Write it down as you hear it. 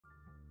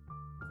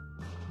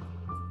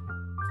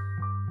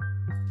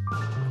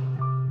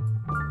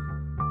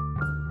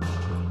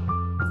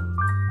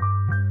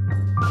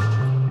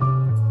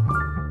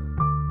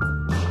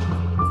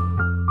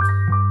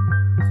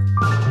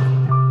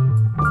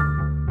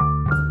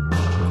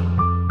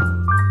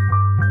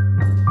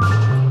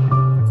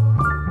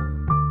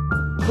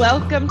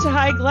Welcome to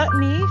High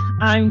Gluttony.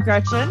 I'm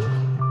Gretchen.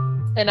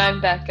 And I'm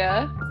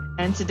Becca.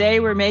 And today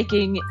we're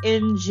making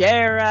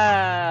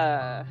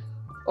Injera.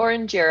 Or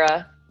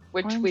Injera,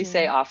 which we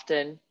say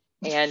often.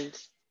 And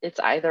it's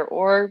either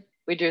or.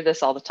 We do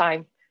this all the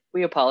time.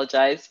 We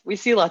apologize. We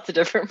see lots of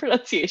different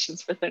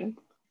pronunciations for things.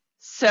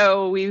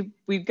 So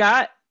we've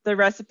got the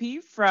recipe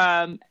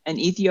from an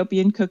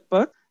Ethiopian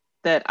cookbook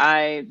that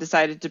I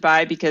decided to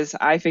buy because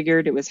I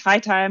figured it was high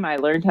time I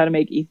learned how to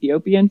make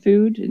Ethiopian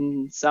food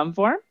in some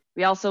form.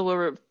 We also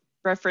will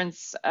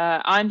reference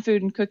On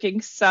Food and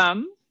Cooking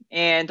some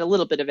and a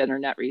little bit of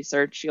internet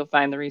research. You'll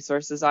find the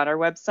resources on our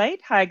website,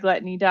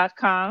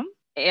 highgluttony.com.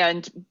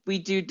 And we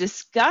do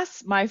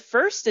discuss my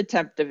first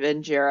attempt of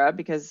Injera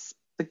because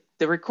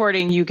the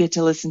recording you get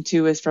to listen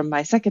to is from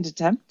my second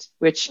attempt,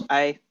 which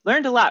I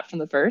learned a lot from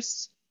the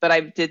first. But I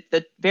did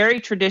the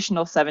very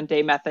traditional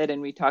 7-day method,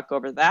 and we talk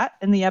over that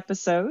in the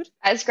episode.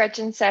 As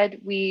Gretchen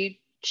said,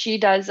 she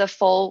does a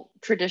full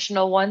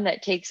traditional one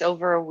that takes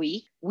over a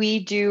week.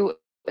 We do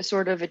a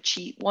sort of a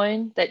cheat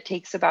one that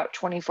takes about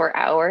 24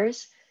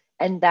 hours.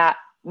 And that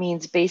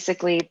means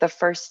basically the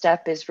first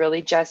step is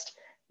really just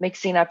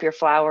mixing up your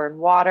flour and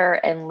water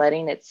and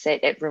letting it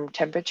sit at room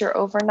temperature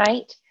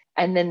overnight.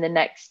 And then the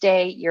next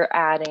day, you're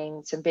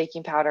adding some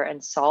baking powder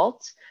and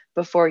salt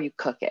before you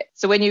cook it.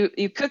 So when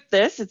you cook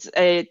this,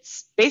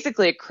 it's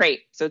basically a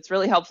crepe. So it's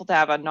really helpful to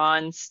have a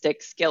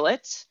non-stick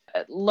skillet,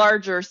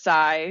 larger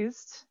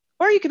sized,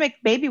 or you can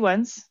make baby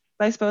ones.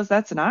 I suppose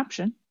that's an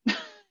option.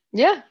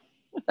 Yeah,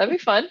 that'd be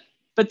fun.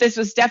 But this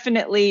was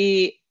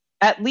definitely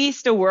at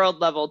least a world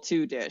level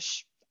 2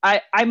 dish.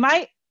 I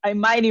might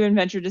even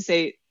venture to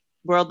say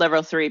world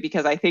level 3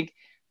 because I think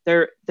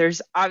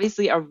there's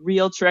obviously a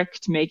real trick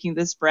to making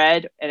this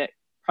bread, and it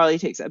probably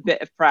takes a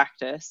bit of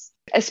practice.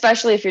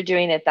 Especially if you're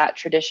doing it that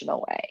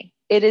traditional way.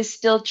 It is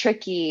still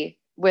tricky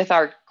with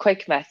our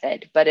quick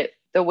method, but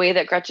the way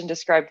that Gretchen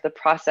described the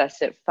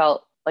process, it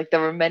felt like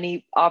there were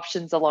many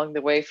options along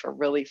the way for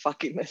really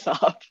fucking this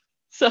up.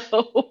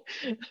 So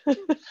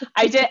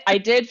I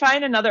did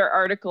find another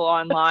article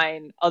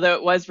online, although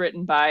it was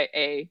written by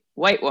a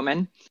white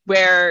woman,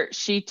 where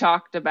she was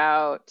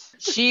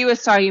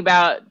talking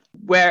about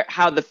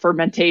how the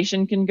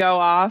fermentation can go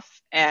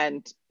off.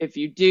 And if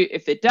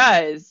it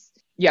does,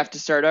 you have to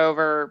start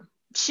over.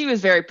 She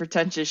was very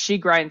pretentious. She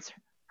grinds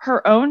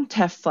her own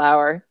Teff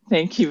flour.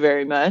 Thank you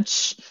very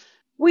much.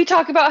 We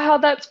talk about how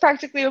that's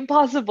practically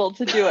impossible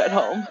to do at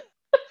home.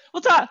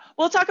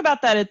 We'll talk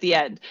about that at the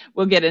end.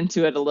 We'll get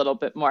into it a little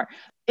bit more.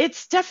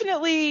 It's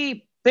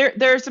definitely there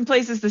are some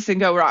places this can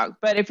go wrong,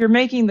 but if you're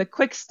making the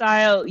quick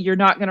style, you're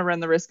not going to run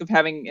the risk of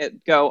having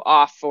it go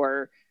off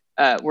or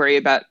worry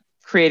about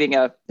creating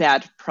a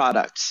bad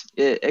product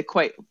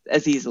quite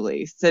as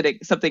easily.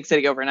 Something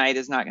sitting overnight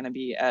is not going to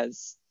be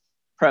as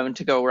prone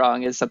to go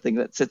wrong as something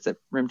that sits at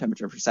room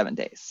temperature for 7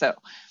 days. So,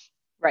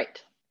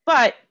 right.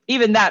 But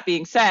even that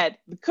being said,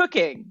 the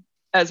cooking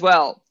as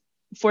well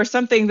for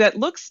something that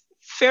looks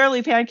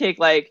fairly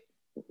pancake-like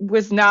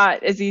was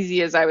not as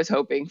easy as I was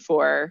hoping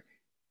for.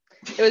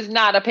 It was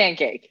not a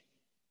pancake.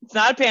 It's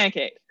not a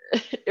pancake.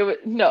 It was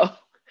no.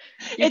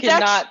 You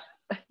cannot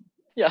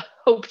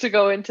hope to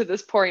go into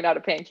this pouring out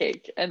a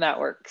pancake, and that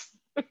works.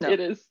 No. It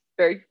is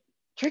very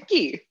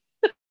tricky.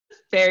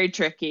 Very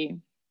tricky.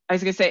 I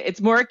was gonna say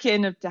it's more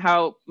akin to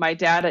how my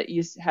dad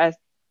used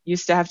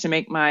to have to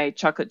make my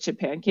chocolate chip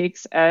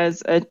pancakes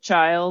as a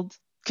child,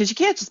 because you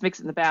can't just mix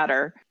it in the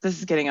batter. This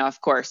is getting off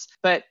course,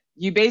 but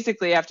you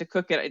basically have to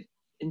cook it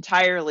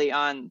entirely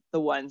on the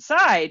one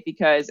side,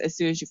 because as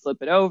soon as you flip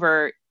it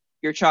over,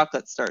 your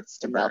chocolate starts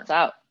to burn. Melts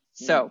out.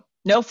 So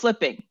no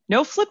flipping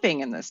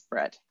in this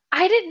bread.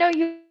 I didn't know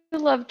you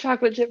love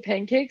chocolate chip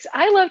pancakes.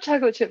 I love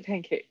chocolate chip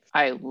pancakes.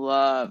 I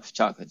love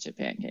chocolate chip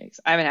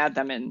pancakes. I haven't had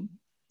them in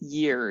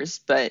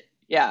years, but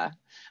yeah,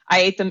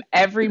 I ate them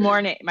every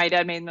morning. My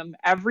dad made them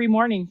every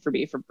morning for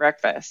me for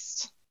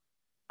breakfast.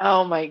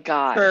 Oh my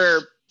gosh.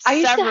 For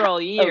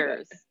several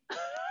years.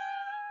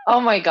 Oh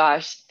my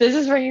gosh. This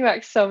is bringing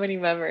back so many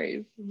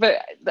memories.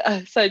 But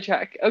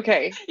sidetrack.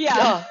 Okay.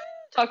 Yeah.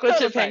 Chocolate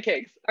chip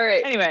pancakes. All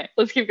right. Anyway.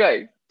 Let's keep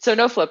going. So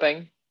no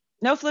flipping.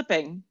 No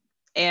flipping.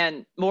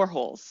 And more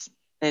holes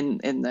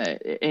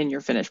in your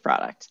finished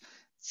product.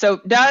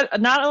 So not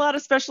a lot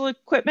of special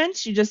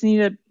equipment. You just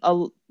need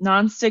a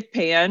non-stick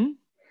pan.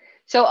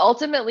 So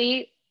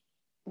ultimately,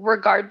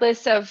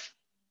 regardless of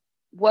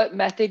what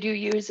method you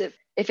use, if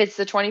it's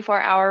the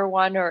 24-hour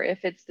one or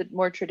if it's the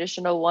more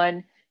traditional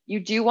one, you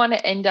do want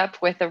to end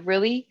up with a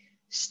really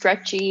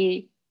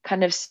stretchy,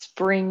 kind of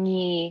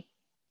springy,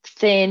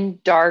 thin,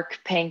 dark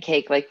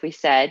pancake, like we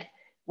said,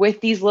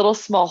 with these little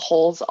small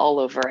holes all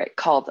over it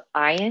called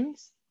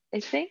ions, I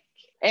think.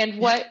 And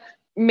what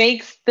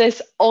makes this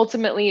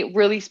ultimately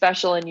really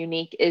special and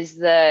unique is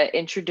the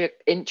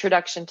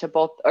introduction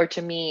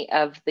to me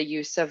of the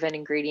use of an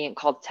ingredient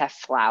called Teff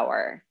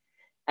flour.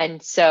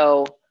 And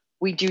so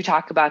we do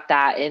talk about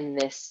that in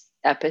this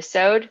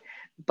episode,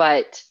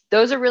 but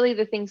those are really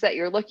the things that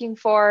you're looking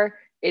for.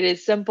 It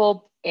is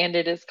simple and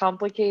it is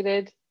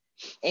complicated.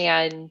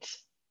 And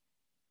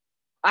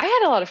I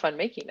had a lot of fun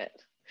making it.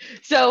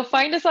 So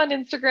find us on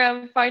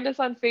Instagram, find us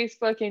on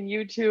Facebook and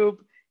YouTube,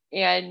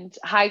 and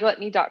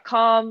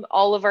hightgluttony.com.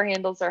 All of our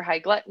handles are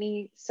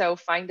hightgluttony. So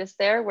find us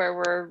there where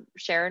we're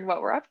sharing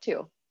what we're up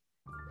to.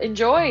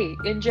 Enjoy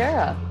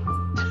Injera.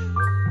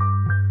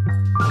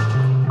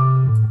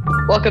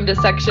 Welcome to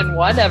section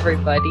 1,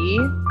 everybody.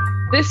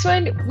 This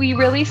one, we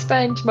really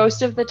spend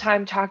most of the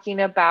time talking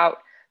about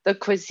the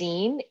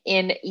cuisine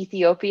in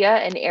Ethiopia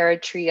and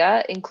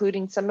Eritrea,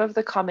 including some of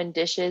the common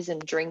dishes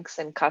and drinks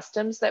and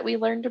customs that we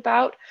learned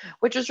about,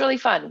 which was really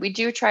fun. We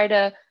do try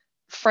to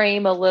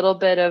frame a little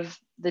bit of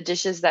the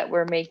dishes that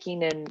we're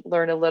making and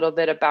learn a little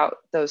bit about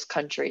those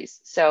countries.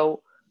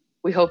 So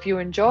we hope you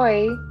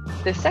enjoy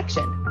this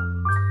section.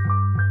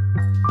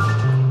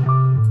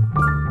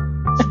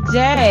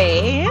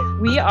 Today,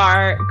 we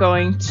are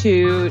going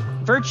to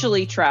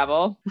virtually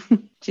travel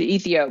to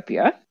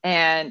Ethiopia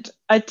and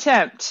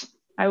attempt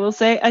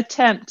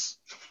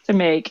to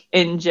make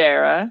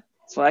injera.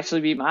 This will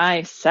actually be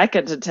my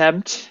second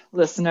attempt,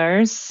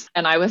 listeners.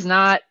 And I was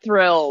not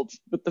thrilled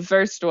with the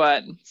first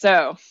one.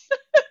 So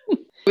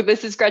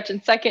this is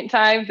Gretchen's second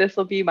time. This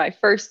will be my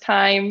first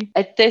time.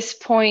 At this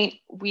point,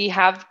 we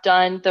have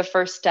done the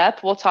first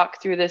step. We'll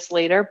talk through this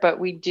later, but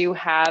we do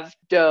have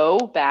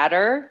dough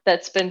batter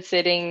that's been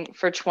sitting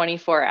for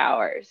 24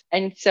 hours.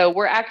 And so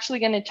we're actually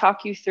going to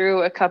talk you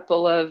through a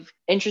couple of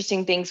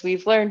interesting things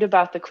we've learned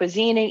about the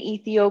cuisine in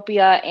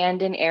Ethiopia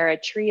and in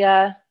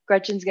Eritrea.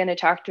 Gretchen's going to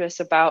talk to us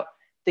about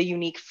the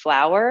unique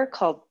flour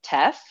called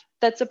Teff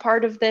that's a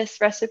part of this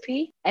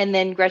recipe. And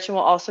then Gretchen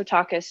will also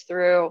talk us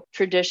through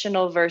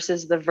traditional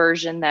versus the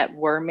version that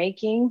we're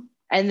making,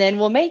 and then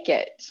we'll make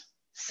it.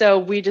 So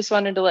we just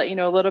wanted to let you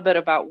know a little bit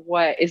about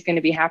what is going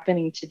to be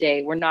happening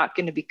today. We're not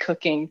going to be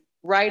cooking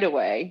right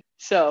away.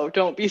 So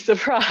don't be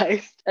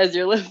surprised as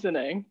you're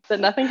listening that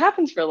nothing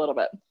happens for a little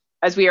bit.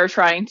 As we are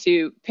trying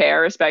to pay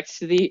our respects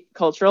to the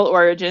cultural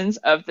origins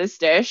of this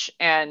dish,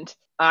 and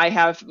I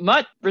have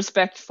much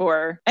respect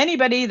for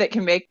anybody that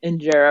can make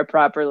injera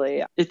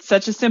properly. It's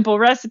such a simple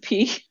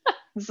recipe.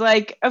 It's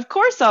like, of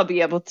course I'll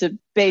be able to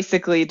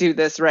basically do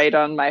this right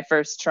on my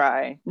first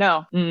try.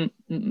 No.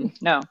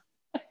 No.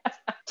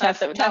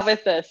 Teff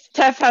with this.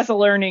 Teff has a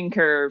learning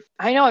curve.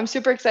 I know. I'm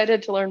super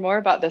excited to learn more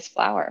about this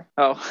flour.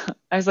 Oh,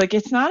 I was like,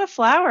 it's not a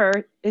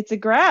flour. It's a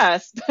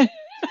grass.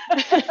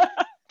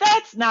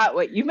 That's not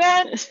what you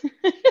meant.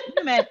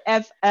 You meant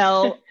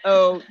FLOUR.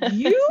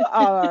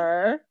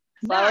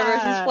 Flour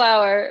versus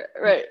flour.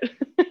 Right.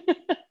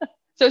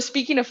 So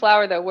speaking of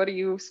flour, though, what are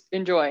you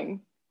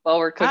enjoying while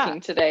we're cooking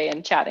today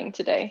and chatting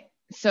today?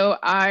 So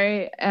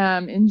I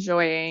am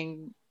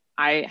enjoying,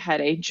 I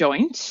had a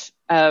joint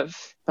of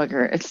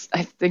bugger.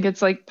 I think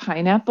it's like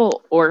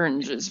pineapple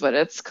orange is what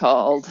it's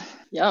called.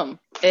 Yum.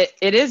 It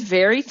is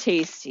very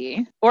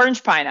tasty.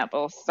 Orange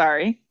pineapple.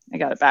 Sorry, I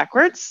got it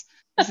backwards.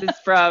 This is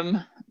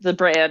from the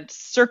brand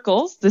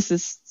Circles. This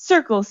is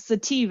Circle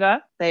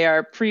Sativa. They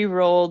are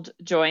pre-rolled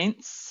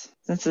joints.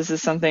 Since this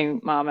is something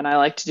Mom and I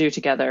like to do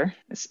together,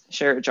 is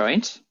share a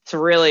joint. So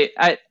really,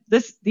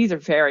 these are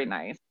very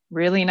nice.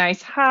 Really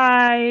nice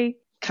high,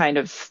 kind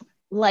of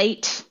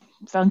light,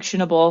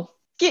 functionable.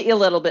 Get you a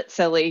little bit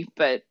silly,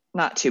 but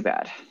not too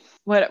bad.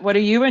 What are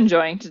you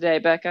enjoying today,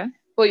 Becca?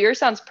 Well, yours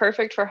sounds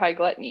perfect for high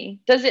gluttony.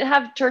 Does it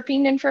have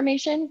terpene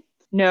information?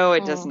 No,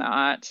 it does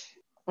not.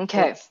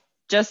 Okay. It's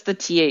just the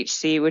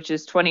THC, which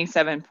is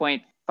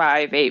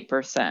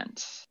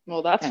 27.58%.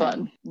 Well, that's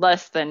fun.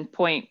 Less than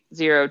 0.02%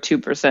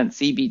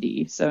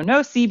 CBD. So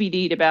no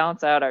CBD to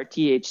balance out our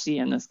THC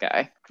in this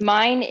guy.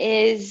 Mine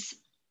is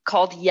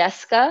called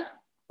Yeska,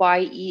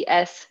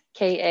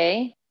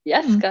 Yeska.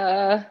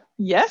 Yeska.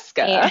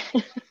 Yeska.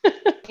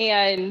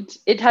 And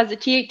it has a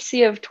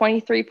THC of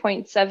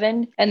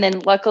 23.7. And then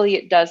luckily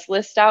it does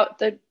list out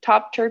the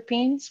top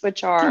terpenes,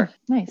 which are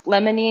nice.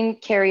 Limonene,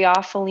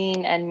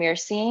 caryophyllene, and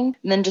myrcene.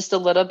 And then just a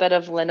little bit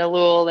of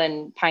linalool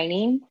and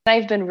pinene.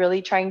 I've been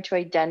really trying to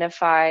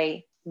identify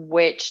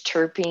which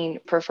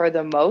terpene prefer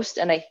the most.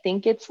 And I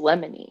think it's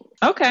limonene.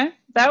 Okay.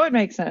 That would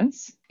make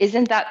sense.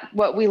 Isn't that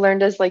what we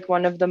learned as like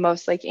one of the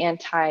most like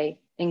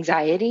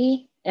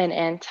anti-anxiety and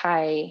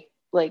anti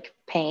like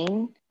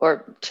pain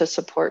or to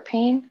support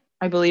pain?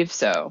 I believe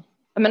so.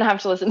 I'm going to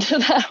have to listen to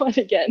that one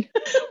again.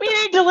 We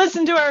need to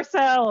listen to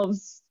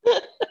ourselves.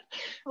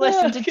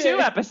 Listen to 2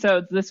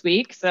 episodes this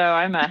week, so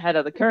I'm ahead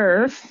of the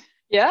curve.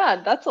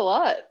 Yeah, that's a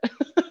lot.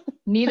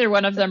 Neither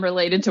one of them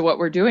related to what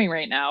we're doing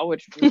right now,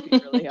 which would be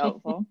really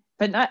helpful.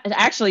 But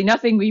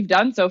nothing we've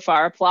done so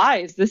far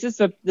applies. This is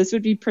a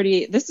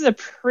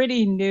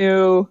pretty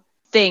new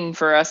thing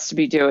for us to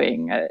be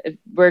doing.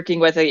 Working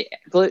with a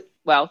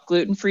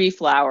gluten-free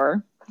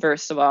flour,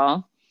 first of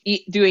all.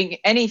 Doing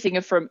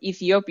anything from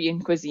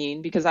Ethiopian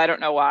cuisine, because I don't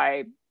know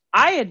why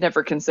I had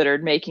never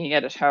considered making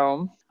it at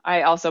home.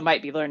 I also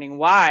might be learning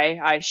why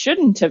I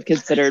shouldn't have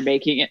considered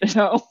making it at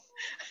home.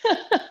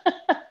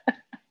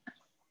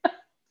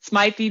 This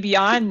might be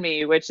beyond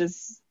me, which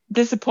is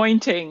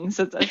disappointing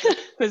since it's a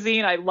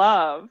cuisine I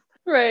love.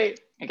 Right.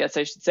 I guess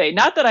I should say,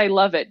 not that I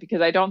love it,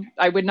 because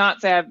I would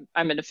not say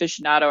I'm an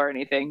aficionado or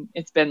anything.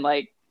 It's been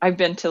like I've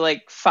been to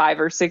like 5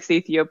 or 6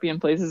 Ethiopian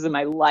places in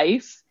my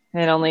life,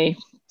 and only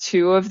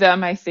 2 of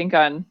them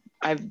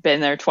I've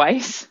been there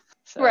twice.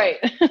 So Right.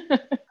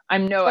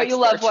 I'm no But expert.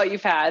 you love what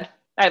you've had.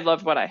 I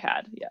loved what I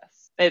had.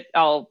 Yes. It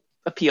all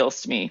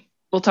appeals to me.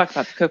 We'll talk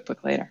about the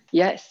cookbook later.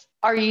 Yes.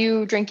 Are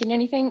you drinking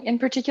anything in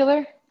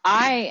particular?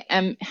 I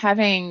am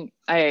having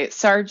a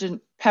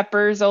Sergeant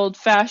Pepper's Old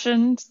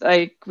Fashioned,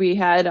 like we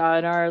had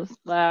on our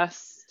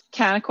last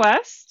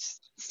CanaQuest.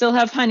 Still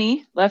have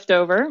honey left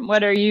over.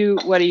 What are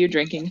you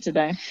drinking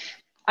today?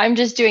 I'm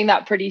just doing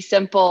that pretty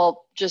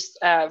simple, just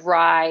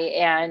rye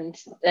and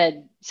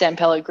San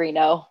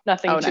Pellegrino.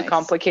 Nothing too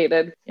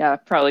complicated. Yeah,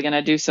 probably going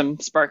to do some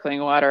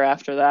sparkling water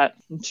after that.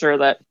 I'm sure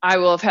that I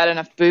will have had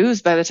enough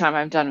booze by the time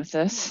I'm done with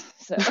this.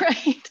 So.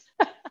 Right.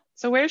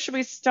 So where should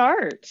we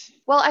start?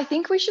 Well, I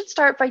think we should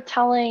start by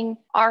telling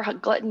our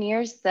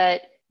glutoneers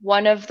that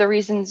one of the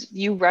reasons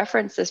you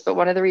referenced this, but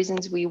one of the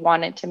reasons we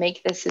wanted to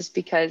make this is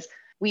because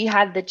we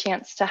had the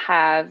chance to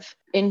have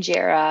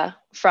Injera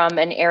from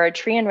an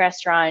Eritrean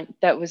restaurant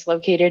that was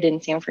located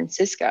in San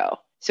Francisco.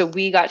 So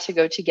we got to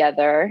go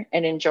together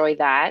and enjoy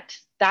that.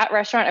 That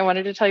restaurant, I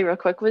wanted to tell you real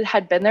quick,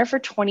 had been there for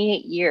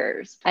 28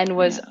 years and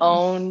was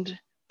owned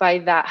by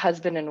that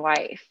husband and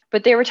wife,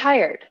 but they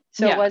retired.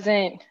 So it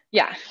wasn't,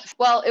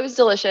 well, it was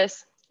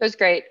delicious. It was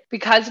great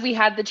because we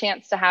had the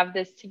chance to have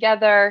this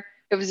together.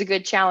 It was a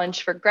good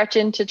challenge for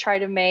Gretchen to try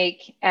to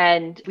make.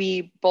 And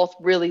we both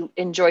really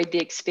enjoyed the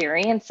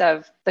experience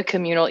of the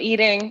communal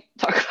eating.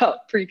 Talk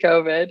about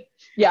pre-COVID.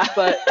 Yeah.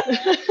 But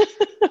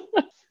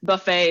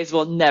buffets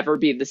will never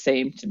be the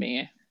same to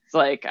me. It's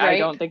like, right? I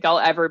don't think I'll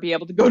ever be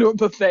able to go to a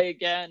buffet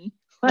again.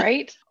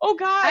 Right? Oh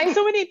God,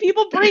 so many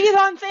people breathe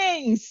on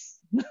things.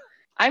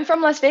 I'm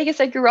from Las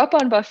Vegas. I grew up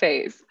on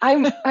buffets. I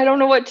don't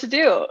know what to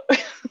do.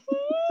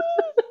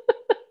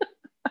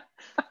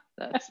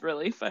 That's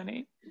really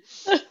funny.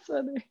 That's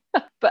funny.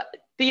 But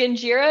the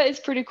Injera is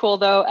pretty cool,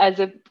 though, as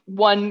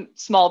one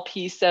small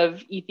piece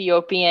of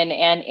Ethiopian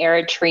and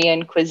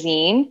Eritrean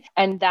cuisine.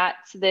 And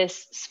that's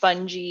this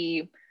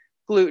spongy,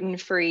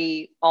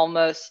 gluten-free,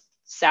 almost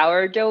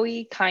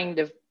sourdoughy kind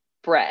of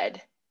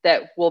bread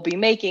that we'll be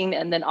making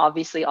and then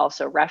obviously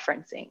also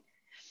referencing.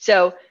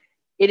 So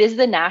it is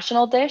the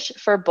national dish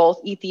for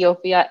both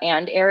Ethiopia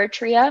and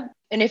Eritrea.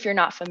 And if you're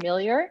not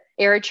familiar,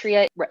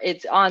 Eritrea,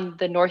 it's on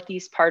the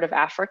northeast part of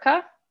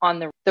Africa on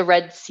the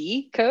Red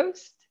Sea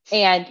coast.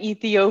 And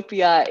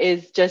Ethiopia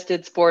is just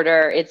its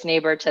border, its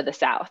neighbor to the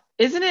south.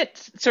 Isn't it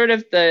sort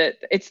of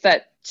it's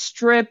that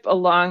strip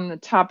along the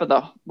top of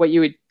what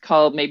you would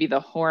call maybe the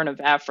Horn of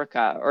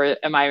Africa? Or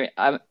am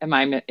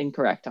I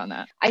incorrect on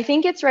that? I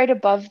think it's right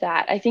above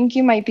that. I think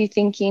you might be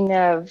thinking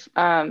of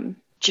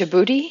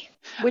Djibouti,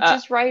 which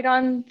is right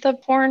on the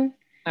Horn.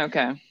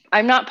 Okay.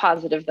 I'm not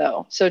positive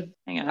though. So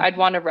I'd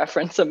want to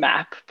reference a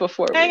map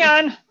before. Hang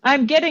on.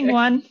 I'm getting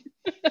one.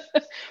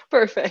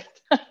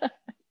 Perfect.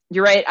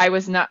 You're right. I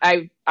was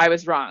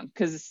wrong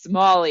because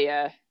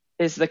Somalia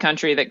is the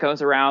country that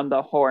goes around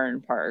the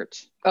Horn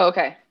part. Oh,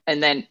 okay.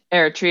 And then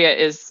Eritrea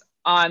is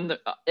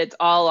it's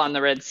all on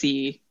the Red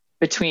Sea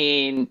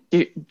between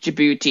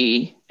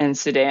Djibouti and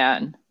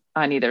Sudan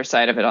on either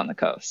side of it on the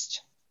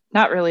coast.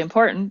 Not really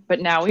important,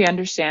 but now we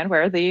understand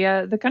where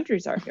the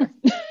countries are here.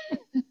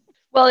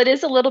 Well, it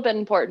is a little bit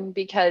important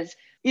because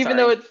even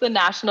though it's the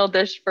national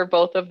dish for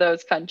both of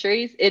those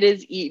countries, it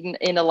is eaten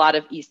in a lot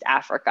of East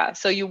Africa.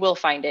 So you will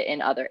find it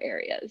in other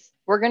areas.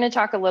 We're going to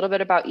talk a little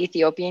bit about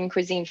Ethiopian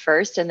cuisine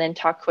first and then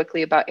talk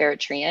quickly about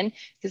Eritrean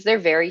because they're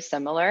very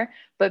similar.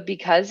 But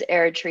because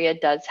Eritrea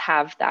does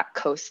have that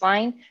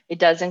coastline, it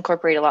does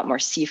incorporate a lot more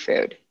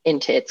seafood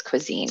into its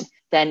cuisine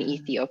than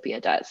Ethiopia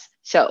does.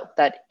 So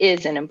that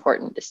is an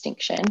important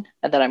distinction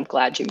that I'm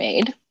glad you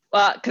made.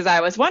 Well, because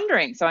I was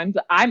wondering. So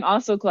I'm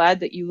also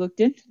glad that you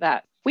looked into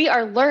that. We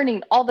are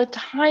learning all the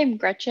time,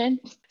 Gretchen.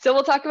 So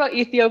we'll talk about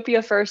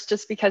Ethiopia first,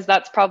 just because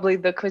that's probably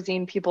the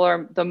cuisine people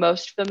are the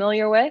most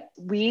familiar with.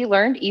 We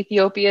learned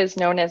Ethiopia is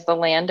known as the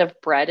land of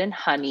bread and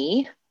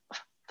honey.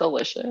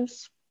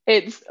 Delicious.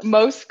 Its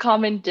most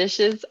common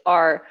dishes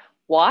are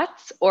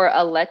wats or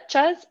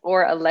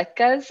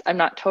alekas. I'm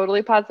not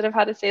totally positive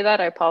how to say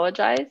that. I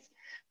apologize.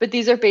 But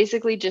these are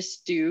basically just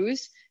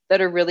stews that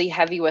are really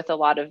heavy with a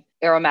lot of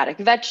aromatic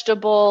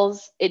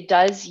vegetables. It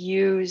does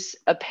use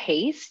a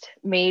paste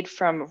made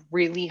from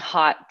really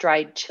hot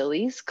dried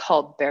chilies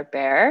called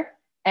berber.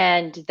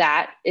 And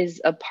that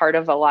is a part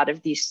of a lot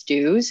of these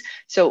stews.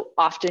 So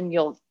often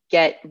you'll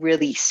get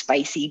really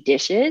spicy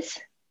dishes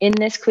in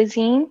this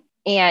cuisine.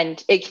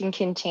 And it can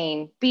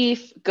contain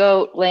beef,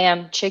 goat,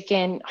 lamb,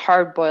 chicken,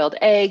 hard-boiled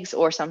eggs,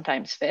 or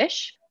sometimes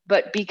fish.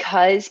 But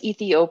because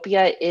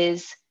Ethiopia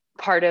is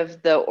part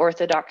of the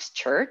Orthodox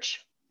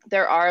Church,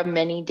 there are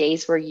many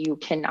days where you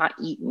cannot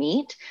eat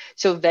meat.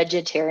 So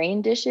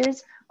vegetarian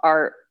dishes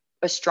are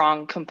a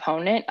strong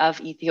component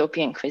of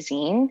Ethiopian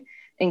cuisine,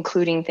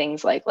 including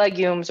things like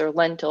legumes or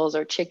lentils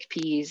or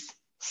chickpeas.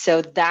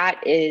 So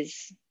that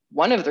is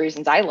one of the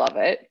reasons I love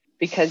it,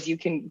 because you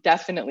can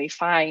definitely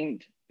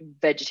find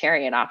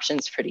vegetarian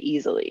options pretty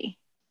easily.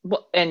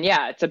 Well, and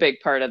yeah, it's a big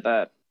part of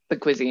the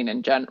cuisine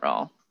in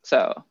general.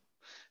 So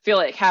feel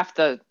like half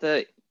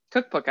the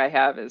cookbook I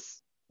have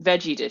is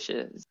veggie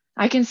dishes.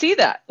 I can see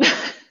that.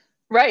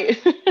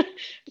 Right.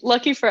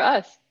 Lucky for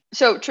us.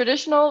 So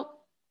traditional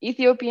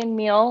Ethiopian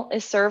meal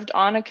is served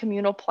on a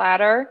communal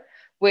platter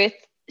with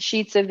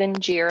sheets of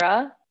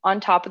injera on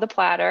top of the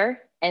platter.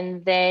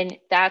 And then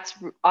that's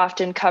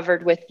often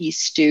covered with these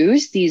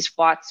stews, these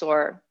wats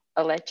or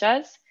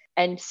alechas.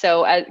 And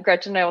so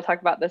Gretchen and I will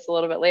talk about this a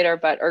little bit later,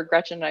 or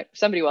Gretchen and I,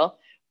 somebody will,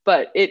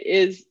 but it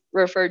is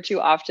referred to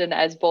often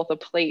as both a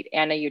plate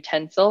and a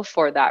utensil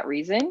for that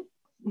reason.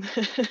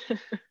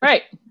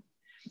 Right.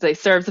 They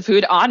serve the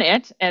food on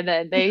it and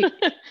then they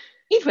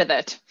eat with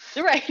it.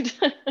 Right.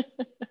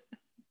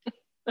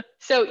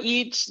 So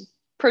each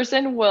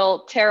person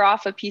will tear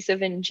off a piece of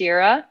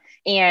injera,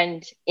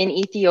 and in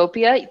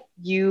Ethiopia,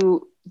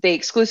 they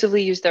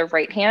exclusively use their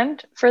right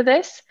hand for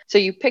this. So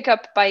you pick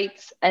up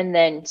bites and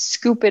then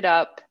scoop it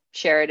up,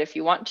 share it if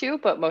you want to,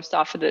 but most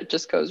often it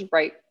just goes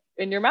right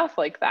in your mouth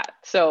like that.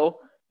 So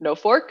no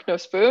fork, no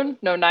spoon,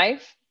 no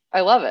knife.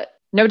 I love it.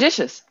 No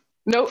dishes.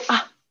 No,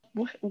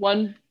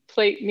 one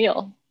plate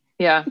meal.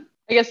 Yeah.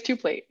 I guess 2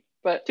 plate,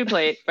 but 2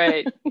 plate,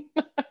 right.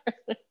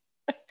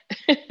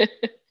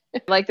 I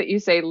like that you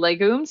say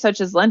legumes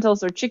such as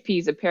lentils or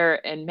chickpeas appear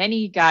in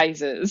many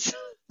guises.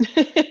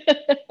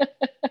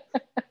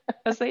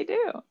 Yes, they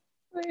do.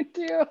 They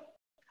do.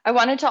 I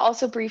wanted to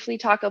also briefly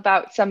talk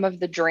about some of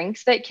the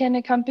drinks that can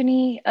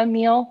accompany a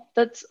meal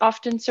that's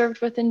often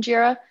served with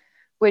injera,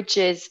 which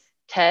is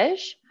tej,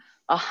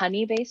 a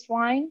honey-based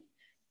wine,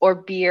 or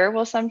beer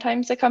will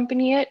sometimes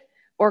accompany it,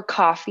 or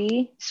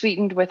coffee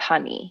sweetened with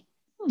honey.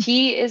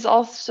 Tea is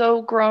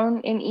also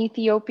grown in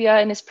Ethiopia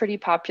and is pretty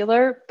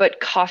popular,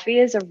 but coffee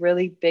is a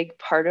really big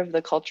part of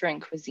the culture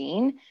and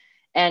cuisine.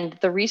 And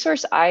the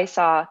resource I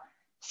saw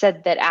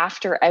said that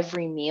after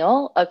every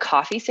meal, a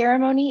coffee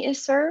ceremony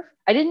is served.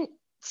 I didn't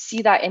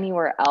see that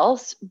anywhere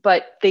else,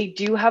 but they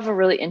do have a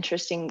really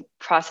interesting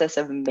process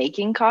of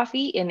making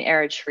coffee in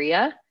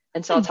Eritrea.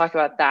 And so I'll talk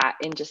about that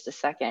in just a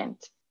second.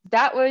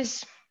 That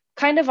was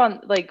kind of on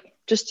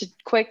just a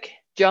quick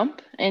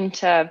jump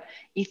into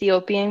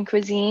Ethiopian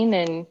cuisine.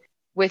 And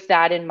with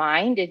that in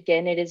mind,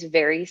 again, it is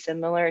very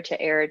similar to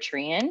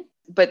Eritrean,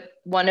 but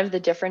one of the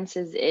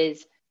differences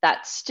is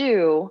that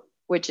stew,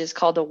 which is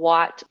called a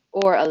wat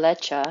or a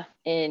lecha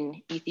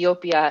in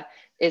Ethiopia,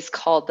 is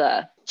called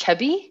a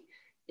chebi.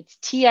 It's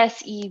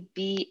Tsebhi.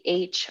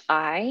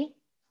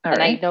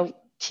 And I know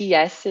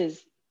TS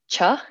is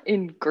cha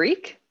in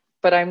Greek,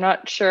 but I'm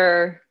not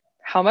sure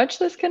how much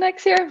this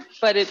connects here,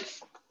 but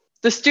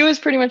the stew is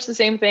pretty much the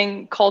same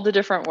thing, called a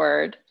different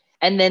word.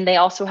 And then they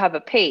also have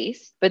a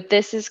paste, but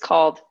this is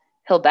called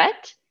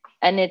hilbet,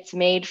 and it's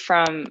made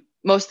from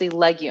mostly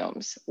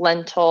legumes,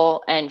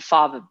 lentil and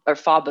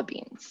faba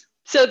beans.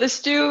 So the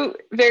stew,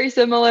 very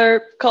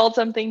similar, called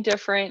something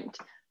different.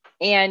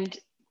 And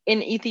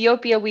in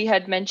Ethiopia, we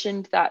had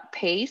mentioned that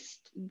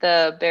paste,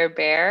 the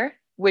berber,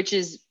 which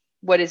is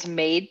what is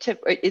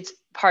it's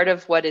part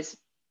of what is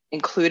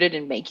included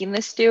in making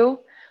the stew.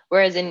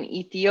 Whereas in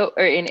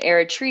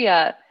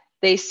Eritrea,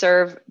 they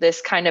serve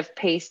this kind of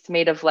paste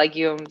made of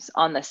legumes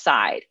on the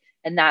side,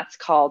 and that's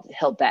called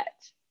hilbet.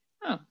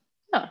 Oh.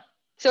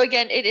 So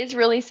again, it is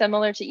really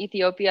similar to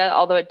Ethiopia,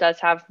 although it does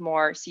have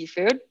more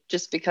seafood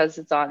just because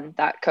it's on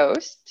that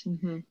coast.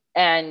 Mm-hmm.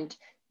 And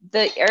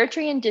the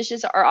Eritrean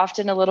dishes are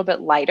often a little bit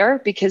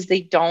lighter because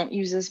they don't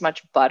use as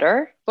much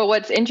butter. But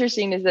what's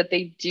interesting is that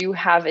they do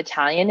have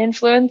Italian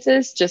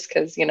influences just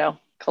because,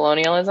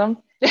 colonialism.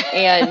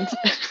 And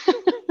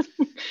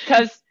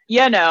because,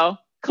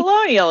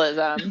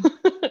 colonialism.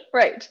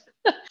 Right.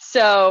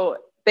 So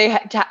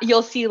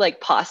you'll see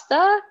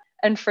pasta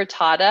and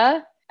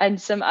frittata and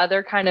some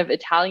other kind of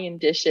Italian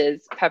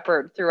dishes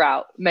peppered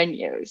throughout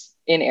menus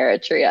in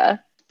Eritrea.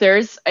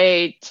 There's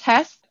a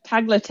Teff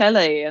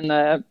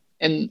tagliatelle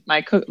in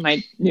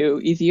my new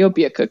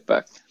Ethiopia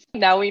cookbook.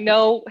 Now we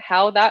know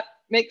how that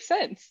makes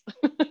sense.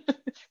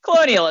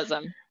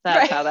 Colonialism. That's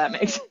right. How that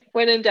makes sense.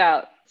 When in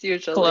doubt, it's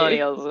usually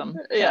colonialism.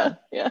 Yeah.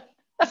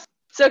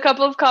 So a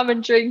couple of common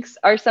drinks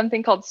are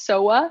something called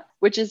sowa,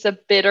 which is a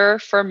bitter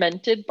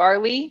fermented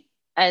barley,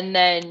 and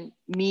then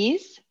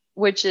maize,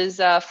 which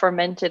is a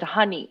fermented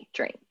honey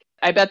drink.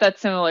 I bet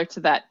that's similar to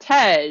that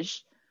tej,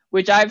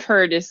 which I've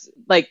heard is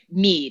like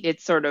mead.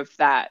 It's sort of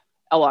that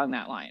along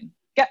that line.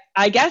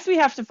 I guess we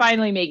have to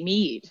finally make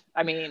mead.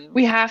 I mean,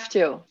 we have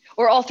to,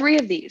 or all three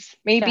of these,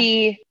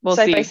 maybe we'll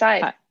side see. by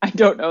side. I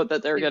don't know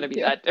that they're going to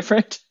be that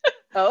different.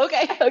 Oh,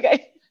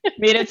 okay. I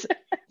mean, it's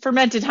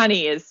fermented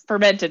honey is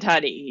fermented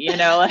honey,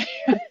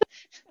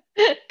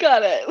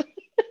 Got it.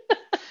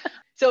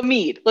 So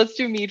mead. Let's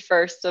do mead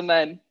first, and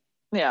then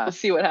we'll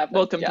see what happens.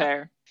 We'll compare.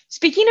 Yeah.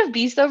 Speaking of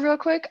bees, though, real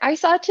quick, I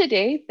saw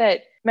today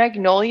that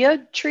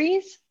magnolia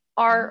trees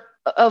are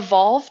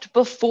evolved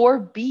before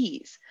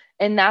bees,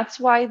 and that's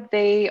why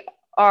they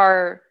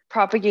are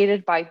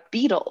propagated by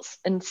beetles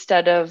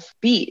instead of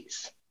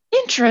bees.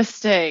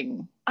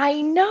 Interesting.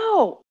 I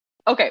know.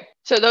 Okay,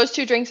 so those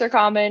two drinks are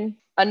common.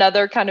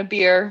 Another kind of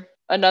beer,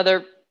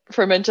 another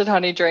fermented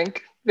honey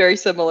drink, very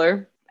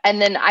similar.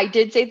 And then I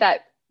did say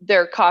that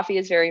their coffee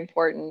is very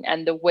important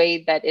and the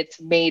way that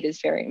it's made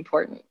is very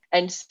important.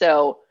 And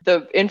so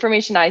the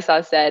information I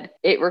saw said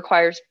it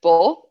requires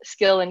both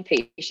skill and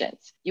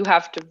patience. You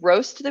have to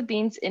roast the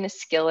beans in a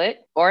skillet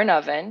or an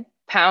oven,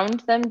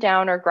 pound them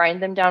down or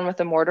grind them down with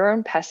a mortar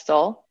and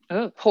pestle,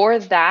 pour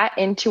that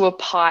into a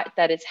pot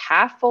that is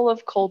half full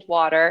of cold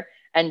water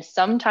and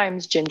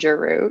sometimes ginger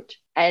root,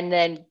 and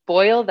then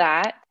boil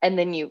that, and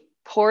then you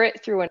pour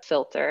it through a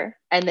filter,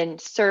 and then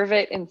serve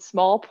it in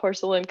small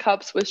porcelain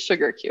cups with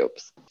sugar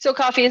cubes. So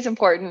coffee is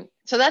important.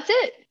 So that's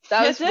it.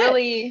 That's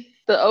really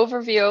the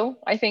overview,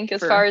 I think,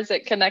 as far as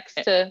it connects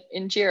to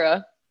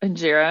Injera.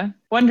 Injera.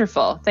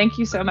 Wonderful. Thank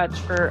you so much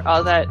for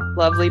all that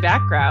lovely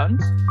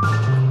background.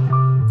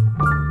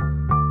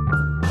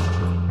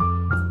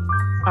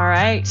 All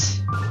right.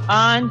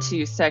 On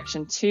to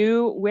section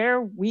 2,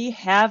 where we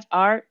have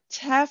our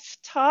Teff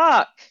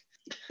talk.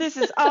 This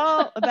is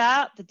all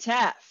about the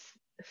Teff.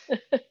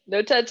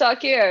 No TED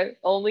Talk here,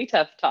 only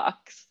Teff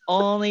talks.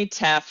 Only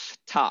Teff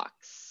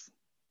talks.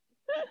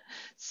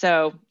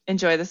 So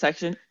enjoy the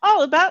section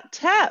all about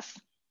Teff.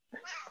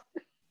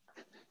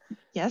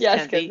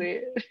 Yes,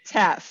 Kenzie.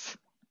 Teff.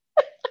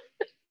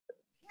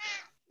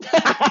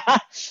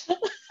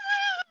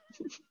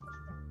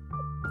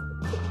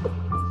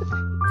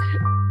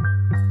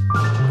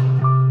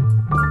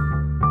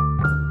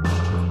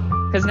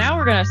 Because now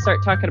we're going to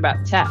start talking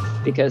about Teff,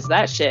 because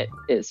that shit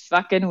is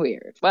fucking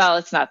weird. Well,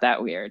 it's not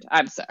that weird.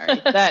 I'm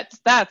sorry.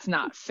 That's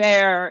not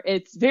fair.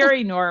 It's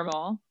very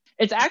normal.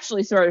 It's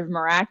actually sort of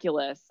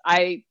miraculous.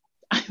 I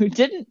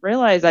didn't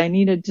realize I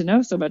needed to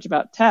know so much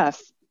about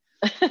Teff.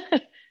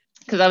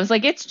 Because I was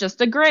like, it's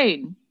just a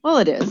grain. Well,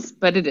 it is,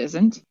 but it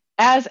isn't.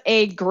 As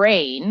a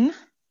grain,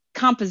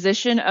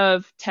 composition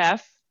of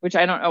Teff, which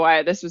I don't know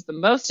why this was the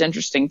most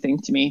interesting thing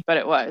to me, but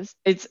it was.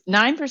 It's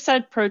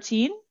 9%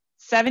 protein,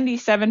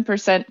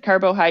 77%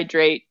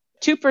 carbohydrate,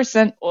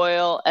 2%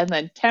 oil, and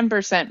then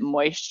 10%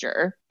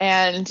 moisture.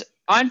 And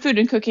On Food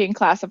and Cooking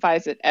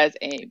classifies it as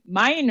a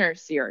minor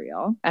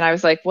cereal. And I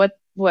was like,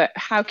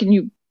 how can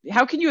you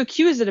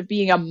accuse it of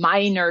being a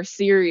minor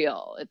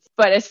cereal?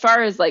 But as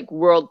far as like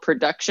world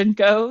production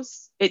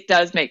goes, it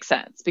does make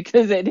sense,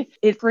 because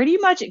it's pretty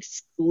much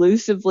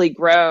exclusively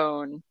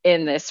grown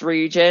in this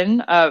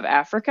region of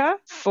Africa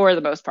for the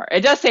most part.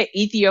 It does say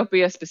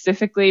Ethiopia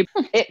specifically.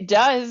 It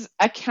does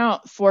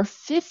account for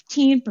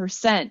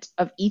 15%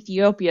 of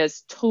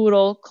Ethiopia's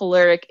total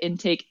caloric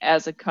intake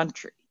as a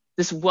country.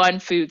 This one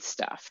food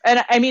stuff.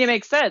 And I mean, it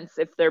makes sense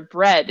if their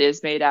bread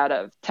is made out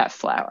of teff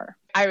flour.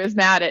 I was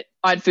mad at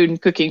On Food and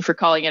Cooking for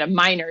calling it a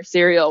minor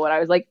cereal when I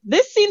was like,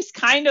 this seems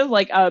kind of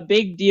like a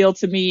big deal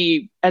to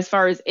me as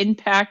far as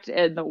impact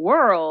in the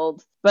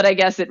world. But I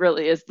guess it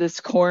really is this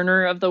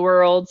corner of the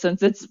world,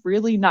 since it's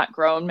really not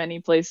grown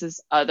many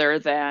places other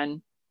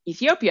than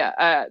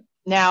Ethiopia.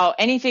 Now,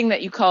 anything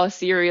that you call a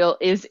cereal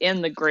is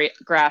in the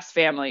grass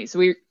family. So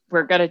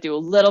we're going to do a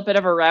little bit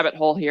of a rabbit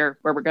hole here,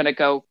 where we're going to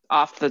go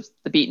off the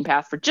beaten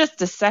path for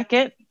just a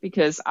second,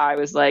 because I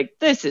was like,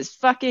 this is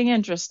fucking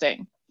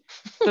interesting.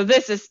 So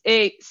this is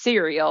a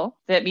cereal.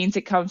 That means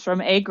it comes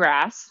from a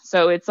grass.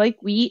 So it's like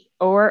wheat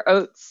or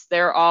oats.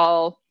 They're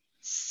all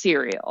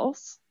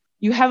cereals.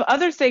 You have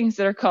other things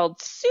that are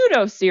called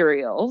pseudo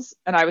cereals.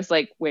 And I was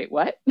like, wait,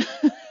 what?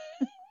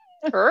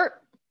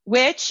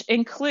 Which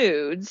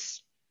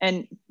includes,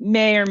 and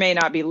may or may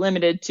not be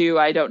limited to,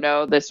 I don't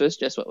know. This was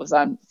just what was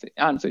on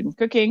Food and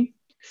Cooking.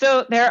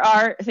 So there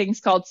are things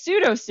called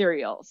pseudo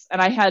cereals,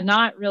 and I had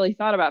not really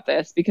thought about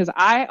this, because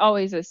I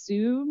always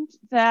assumed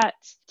that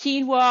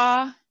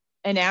quinoa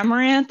and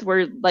amaranth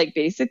were like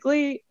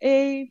basically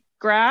a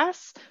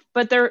grass,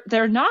 but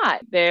they're not.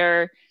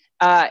 They're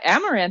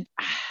amaranth.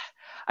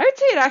 I would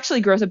say it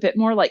actually grows a bit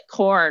more like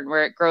corn,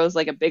 where it grows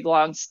like a big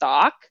long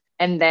stalk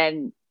and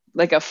then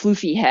like a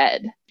floofy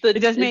head. Is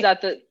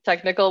that the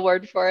technical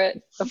word for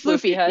it? A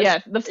floofy head? Yeah,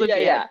 the floofy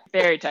head. Yeah.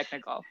 Very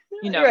technical.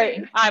 You know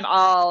right. Me. I'm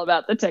all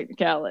about the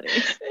technicality.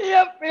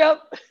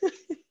 Yep.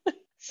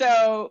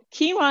 So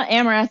quinoa,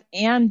 amaranth,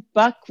 and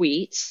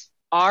buckwheat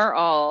are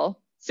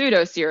all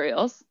pseudo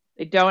cereals.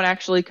 They don't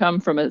actually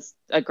come from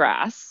a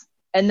grass.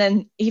 And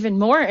then even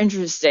more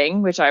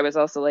interesting, which I was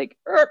also like,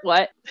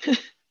 what?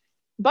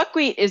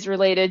 Buckwheat is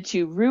related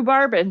to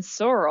rhubarb and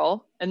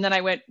sorrel. And then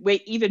I went,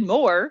 wait, even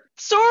more?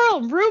 Sorrel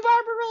and rhubarb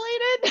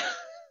are related?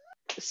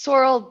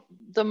 Sorrel,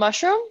 the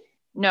mushroom?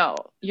 No,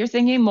 you're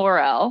thinking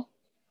morel.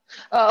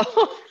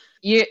 Oh.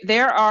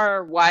 There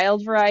are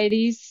wild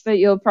varieties that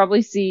you'll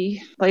probably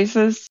see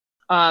places.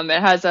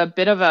 It has a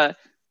bit of a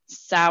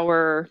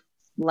sour,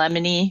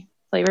 lemony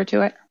flavor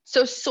to it.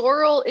 So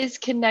sorrel is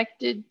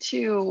connected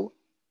to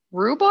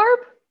rhubarb?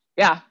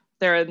 Yeah,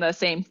 they're in the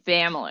same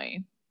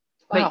family.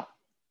 Wow.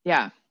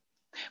 Yeah,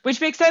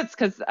 which makes sense,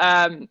 because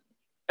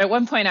at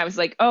one point I was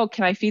like, oh,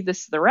 can I feed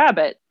this to the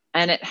rabbit?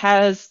 And it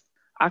has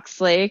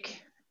oxalate.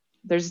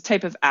 There's a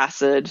type of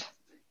acid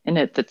in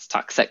it that's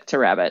toxic to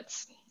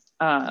rabbits.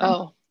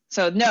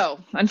 So no,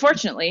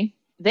 unfortunately,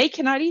 they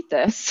cannot eat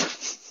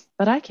this,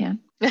 but I can.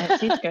 It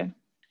tastes good.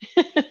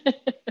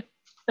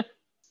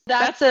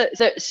 That's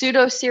the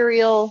pseudo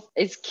cereal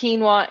is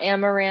quinoa,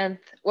 amaranth.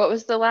 What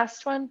was the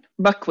last one?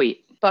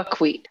 Buckwheat.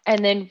 Buckwheat.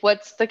 And then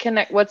what's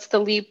the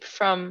leap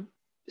from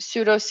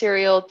pseudo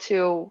cereal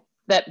to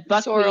that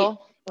buckwheat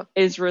sorrel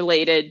is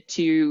related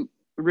to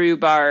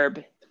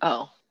rhubarb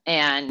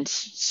and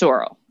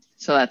sorrel.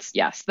 So that's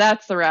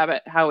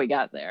the how we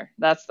got there.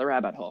 That's the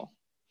rabbit hole.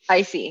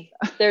 I see.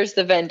 There's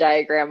the Venn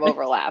diagram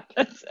overlap.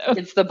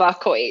 It's the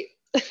buckwheat.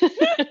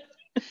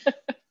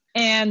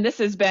 And this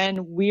has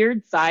been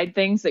weird side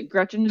things that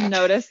Gretchen has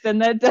noticed,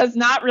 and that does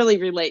not really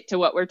relate to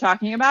what we're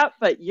talking about,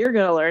 but you're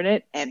going to learn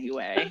it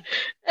anyway.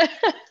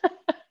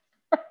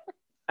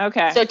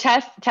 Okay. So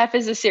Teff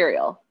is a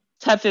cereal.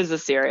 Teff is a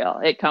cereal.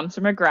 It comes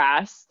from a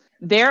grass.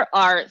 There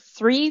are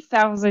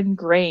 3,000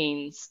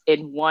 grains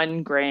in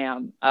 1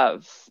 gram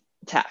of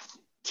Teff.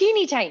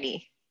 Teeny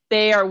tiny.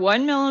 They are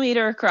 1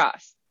 millimeter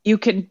across. You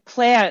can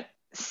plant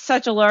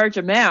such a large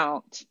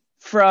amount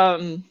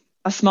from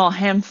a small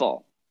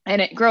handful. And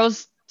it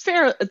grows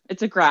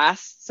it's a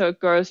grass, so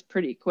it grows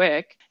pretty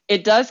quick.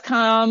 It does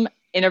come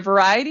in a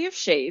variety of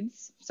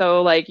shades.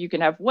 So like you can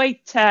have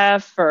white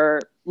Teff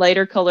or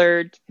lighter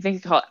colored, I think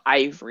it's called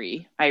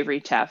ivory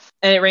Teff.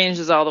 And it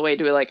ranges all the way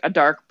to like a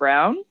dark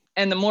brown.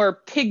 And the more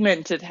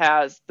pigment it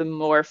has, the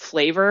more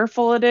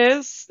flavorful it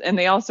is. And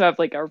they also have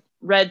like a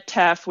red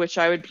Teff, which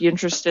I would be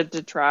interested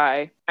to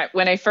try.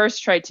 When I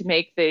first tried to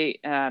make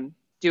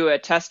do a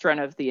test run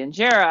of the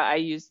Injera, I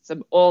used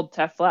some old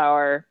Teff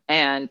flour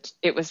and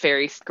it was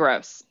very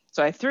gross.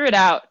 So I threw it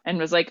out and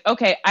was like,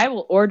 okay, I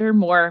will order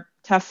more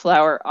Teff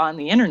flour on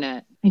the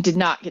internet. I did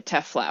not get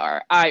Teff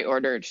flour. I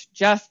ordered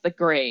just the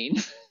grain.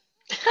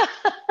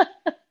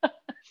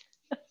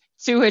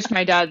 To which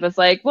my dad was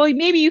like, well,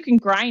 maybe you can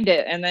grind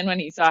it. And then when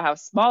he saw how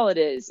small it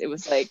is, it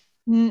was like,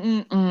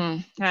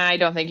 I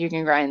don't think you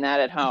can grind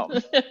that at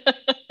home.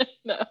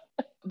 No.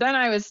 Then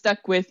I was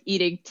stuck with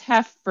eating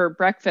Teff for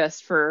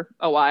breakfast for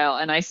a while,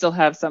 and I still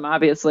have some,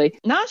 obviously.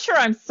 Not sure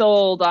I'm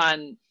sold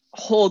on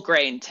whole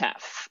grain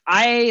Teff.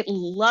 I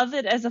love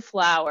it as a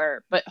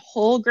flour, but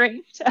whole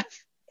grain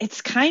Teff,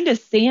 it's kind of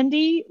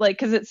sandy, like,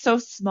 because it's so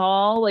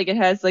small, like it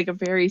has like a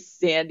very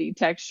sandy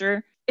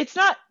texture. It's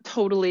not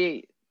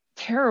totally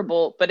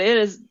terrible, but it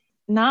is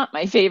not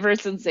my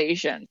favorite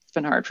sensation. It's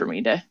been hard for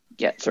me to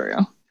get through.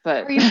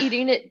 But are you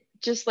eating it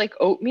just like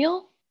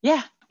oatmeal?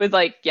 Yeah.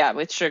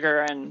 With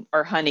sugar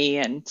or honey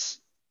and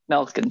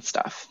milk and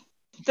stuff.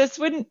 This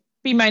wouldn't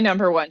be my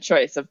number one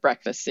choice of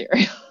breakfast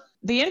cereal.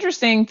 The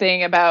interesting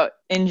thing about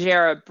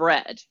Injera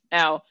bread,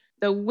 now,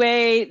 the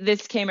way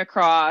this came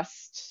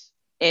across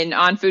in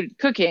On Food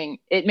Cooking,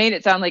 it made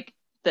it sound like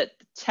that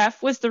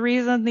Teff was the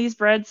reason these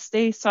breads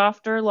stay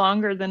softer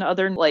longer than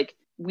other like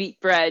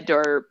wheat bread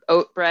or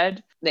oat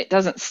bread. It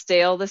doesn't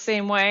stale the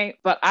same way.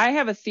 But I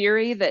have a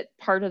theory that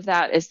part of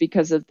that is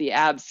because of the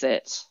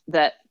absit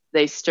that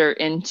they stir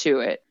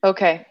into it.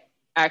 Okay.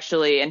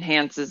 Actually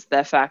enhances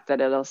the fact that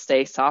it'll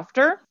stay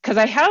softer. Because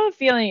I have a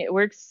feeling it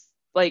works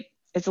like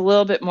it's a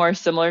little bit more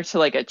similar to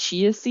like a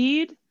chia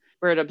seed,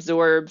 where it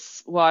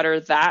absorbs water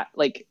that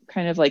like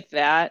kind of like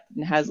that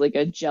and has like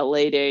a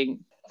gelating.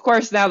 Of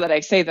course, now that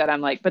I say that,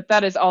 I'm like, but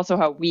that is also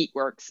how wheat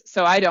works.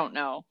 So I don't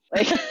know.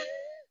 Like,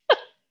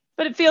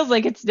 but it feels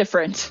like it's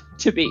different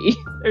to me.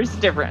 There's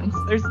difference.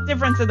 There's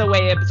difference in the way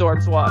it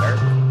absorbs water.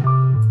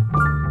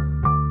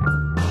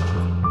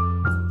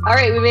 All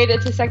right, we made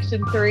it to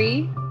section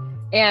 3,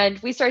 and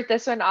we start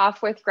this one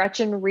off with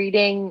Gretchen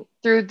reading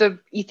through the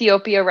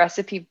Ethiopia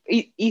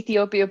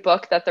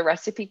book that the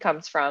recipe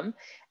comes from.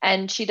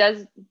 And she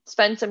does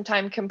spend some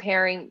time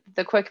comparing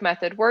the quick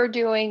method we're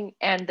doing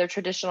and the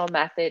traditional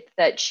method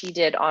that she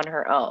did on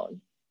her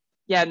own.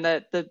 Yeah, and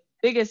the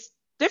biggest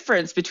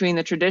difference between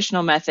the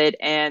traditional method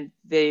and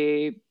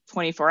the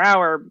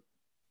 24-hour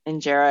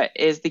Injera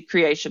is the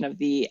creation of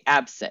the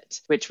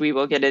absit, which we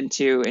will get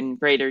into in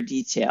greater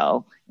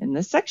detail in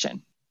this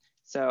section.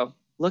 So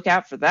look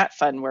out for that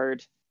fun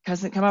word.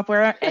 Doesn't come up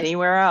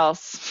anywhere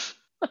else.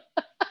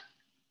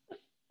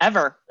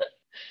 Ever.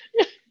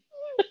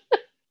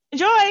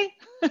 Enjoy.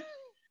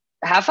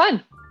 Have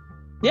fun.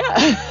 Yeah.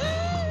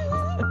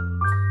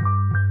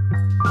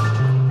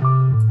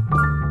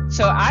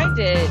 So I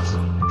did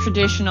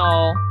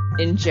traditional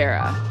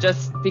Injera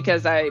just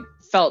because I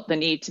felt the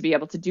need to be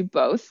able to do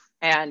both.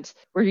 And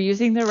we're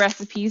using the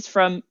recipes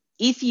from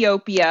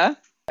Ethiopia.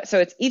 So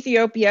it's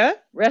Ethiopia,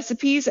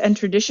 Recipes and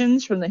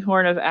Traditions from the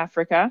Horn of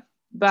Africa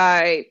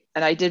and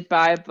I did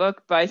buy a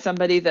book by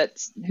somebody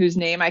whose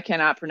name I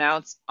cannot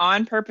pronounce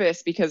on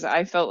purpose because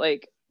I felt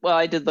like, well,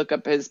 I did look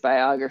up his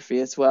biography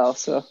as well.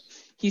 So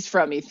he's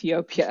from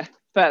Ethiopia.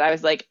 But I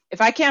was like, if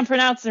I can't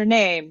pronounce their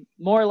name,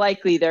 more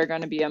likely they're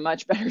going to be a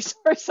much better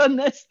source on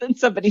this than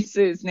somebody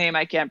whose name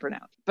I can't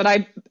pronounce. But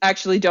I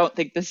actually don't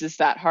think this is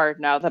that hard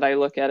now that I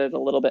look at it a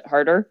little bit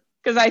harder.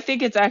 Because I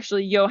think it's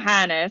actually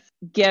Johannes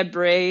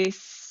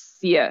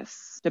Gebrselassie.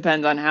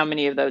 Depends on how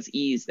many of those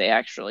E's they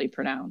actually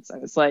pronounce. I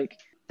was like,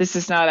 this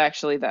is not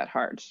actually that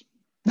hard.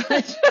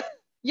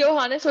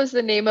 Johannes was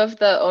the name of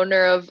the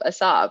owner of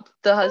Asab,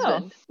 the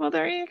husband. Oh, well,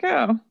 there you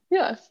go.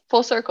 Yeah,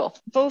 full circle.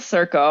 Full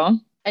circle.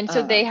 And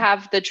so they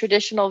have the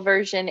traditional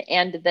version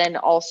and then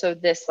also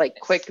this like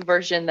quick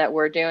version that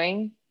we're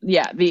doing.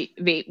 Yeah,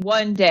 the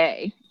 1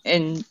 day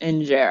in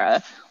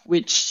Injera,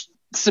 which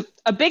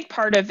a big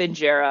part of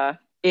Injera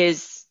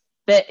is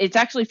that it's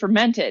actually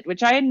fermented,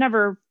 which I had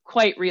never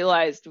quite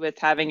realized with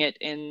having it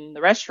in the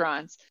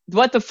restaurants,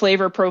 what the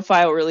flavor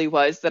profile really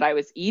was that I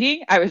was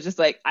eating. I was just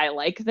like, I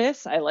like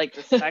this. I like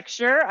this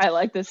texture. I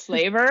like this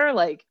flavor.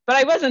 Like, but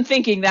I wasn't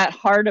thinking that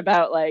hard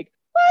about like,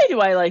 why do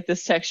I like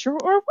this texture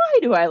or why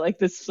do I like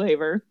this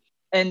flavor?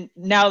 And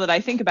now that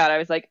I think about it, I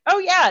was like, oh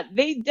yeah,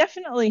 they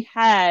definitely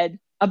had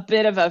a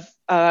bit of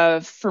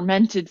a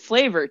fermented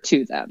flavor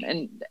to them.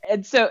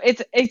 And so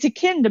it's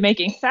akin to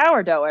making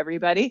sourdough,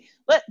 everybody.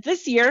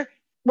 This year,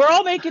 we're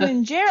all making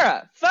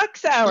injera. Fuck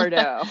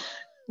sourdough.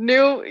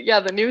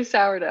 The new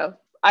sourdough.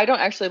 I don't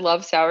actually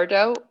love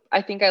sourdough.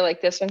 I think I like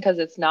this one because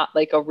it's not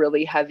like a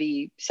really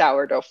heavy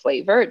sourdough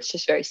flavor. It's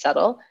just very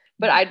subtle.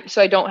 But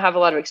I don't have a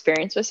lot of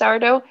experience with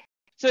sourdough.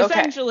 So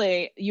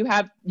essentially,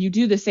 you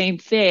do the same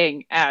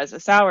thing as a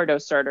sourdough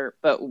starter,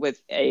 but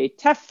with a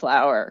teff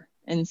flour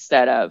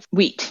instead of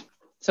wheat.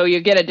 So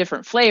you get a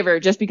different flavor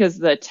just because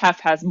the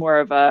teff has more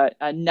of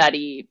a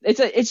nutty.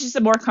 It's just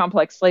a more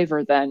complex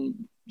flavor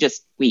than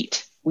just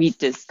wheat.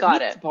 Wheat is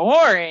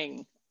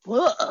boring.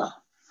 Ugh.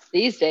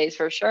 These days,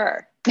 for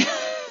sure.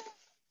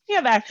 We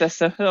have access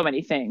to so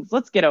many things.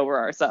 Let's get over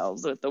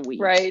ourselves with the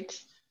wheat. Right.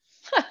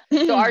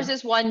 So ours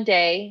is 1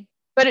 day.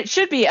 But it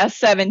should be a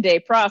 7-day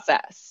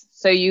process.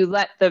 So you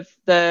let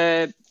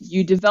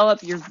you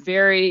develop your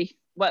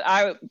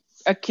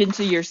akin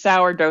to your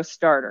sourdough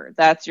starter.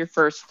 That's your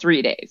first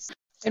 3 days.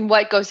 And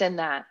what goes in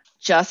that?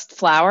 Just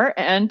flour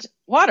and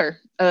water.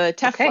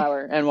 Teff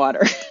flour and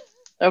water.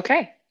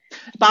 Okay.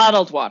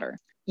 Bottled water.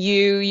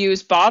 You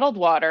use bottled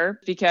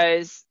water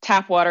because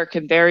tap water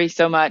can vary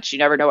so much. You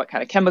never know what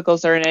kind of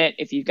chemicals are in it.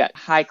 If you've got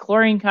high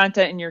chlorine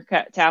content in your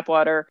tap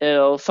water,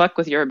 it'll fuck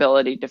with your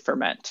ability to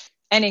ferment.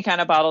 Any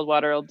kind of bottled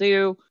water will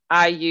do.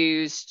 I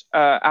used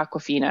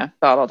Aquafina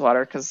bottled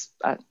water because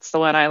that's the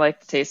one I like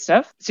the taste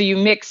of. So you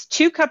mix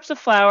 2 cups of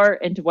flour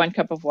into 1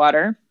 cup of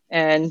water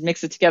and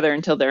mix it together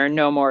until there are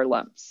no more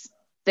lumps.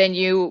 Then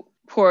you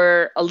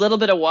pour a little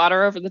bit of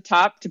water over the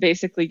top to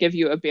basically give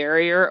you a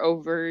barrier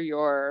over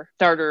your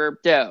starter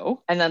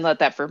dough, and then let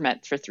that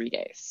ferment for 3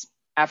 days.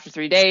 After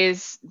 3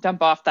 days,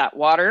 dump off that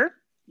water,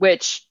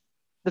 which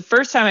the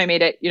first time I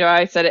made it,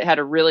 I said it had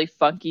a really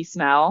funky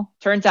smell.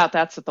 Turns out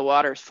that's what the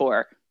water's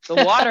for.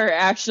 The water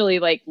actually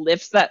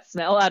lifts that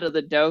smell out of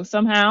the dough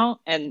somehow.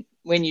 And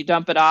when you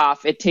dump it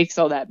off, it takes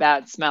all that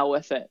bad smell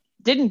with it.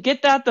 Didn't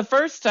get that the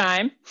first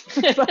time,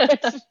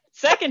 but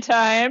second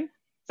time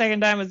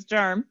was a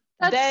charm.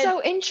 That's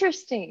so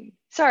interesting.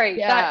 Sorry,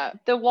 that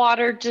the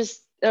water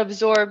just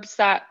absorbs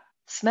that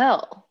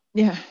smell.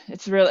 Yeah,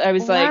 it's really, I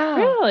was like,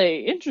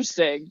 really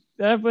interesting.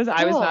 I was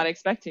not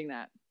expecting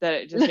that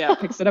it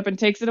just, picks it up and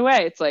takes it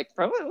away. It's like,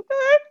 okay,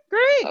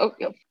 great. Oh,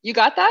 you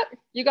got that?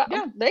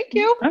 Thank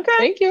you. Okay.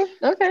 Thank you.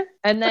 Okay.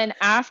 And then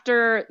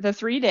after the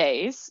 3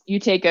 days, you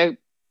take a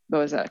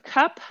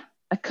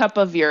cup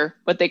of your,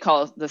 what they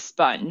call the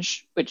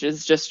sponge, which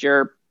is just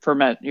your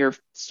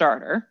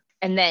starter.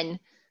 And then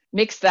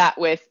mix that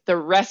with the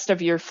rest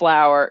of your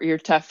flour, your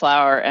teff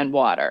flour and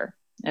water.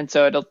 And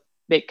so it'll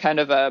make kind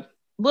of a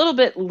little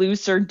bit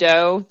looser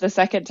dough the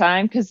second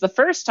time. Because the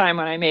first time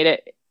when I made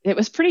it, it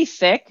was pretty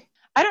thick.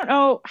 I don't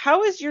know,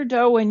 how was your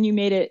dough when you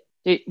made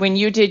it, when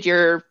you did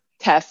your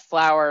teff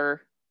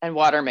flour and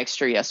water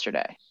mixture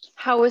yesterday?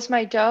 How was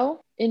my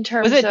dough in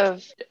terms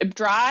of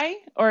dry,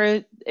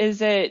 or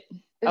is it?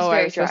 It was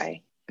very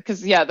dry.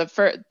 Because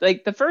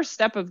the first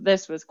step of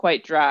this was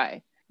quite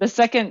dry. The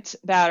second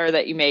batter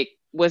that you make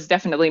was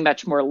definitely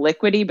much more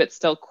liquidy, but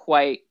still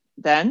quite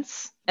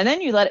dense. And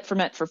then you let it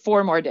ferment for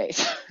 4 more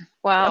days.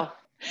 Wow.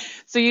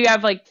 So you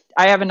have I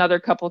have another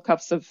couple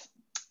cups of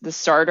the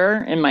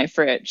starter in my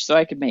fridge, so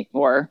I could make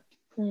more.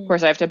 Of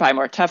course, I have to buy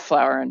more teff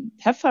flour, and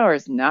teff flour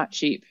is not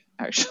cheap,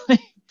 actually.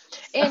 So.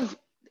 And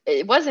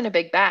it wasn't a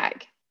big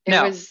bag.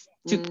 It was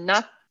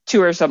not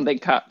 2 or something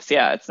cups.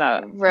 Yeah, it's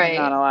not a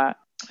lot,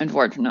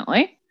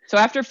 unfortunately. So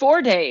after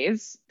 4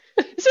 days,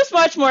 this was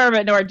much more of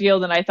an ordeal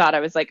than I thought.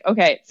 I was like,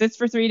 okay, it sits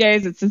for 3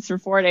 days, it sits for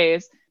 4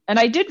 days. And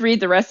I did read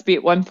the recipe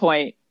at one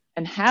point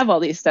and have all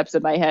these steps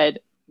in my head.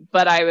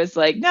 But I was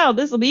like, no,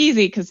 this will be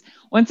easy because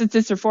once it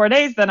sits for 4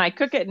 days, then I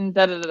cook it and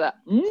da-da-da-da.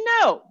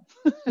 No.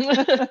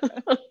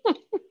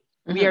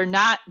 We are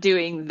not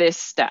doing this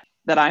step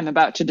that I'm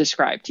about to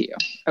describe to you.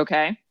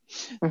 Okay?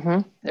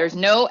 Mm-hmm. There's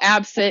no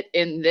absit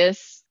in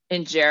this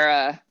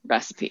injera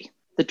recipe.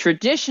 The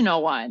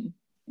traditional one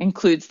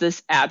includes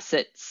this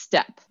absit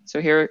step.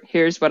 So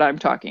here's what I'm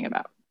talking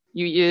about.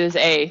 You use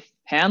a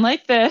pan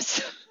like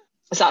this.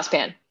 A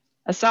saucepan.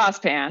 A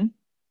saucepan.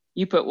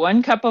 You put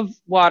 1 cup of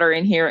water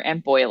in here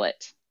and boil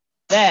it.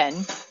 Then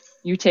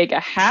you take a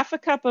half a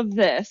cup of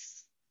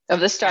this. Of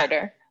the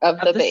starter.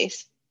 Of the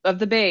base. Of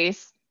the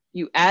base.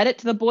 You add it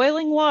to the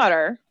boiling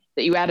water.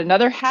 That you add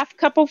another half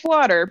cup of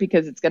water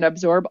because it's going to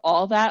absorb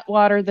all that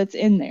water that's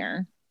in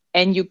there.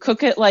 And you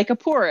cook it like a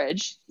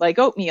porridge, like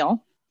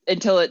oatmeal,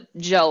 until it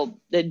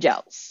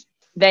gels.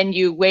 Then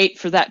you wait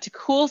for that to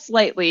cool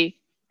slightly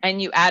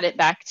and you add it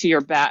back to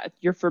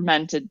your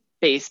fermented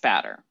base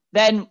batter.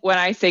 Then when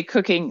I say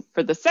cooking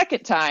for the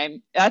second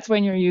time, that's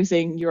when you're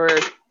using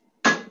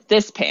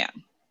this pan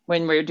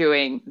when we're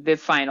doing the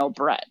final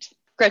bread.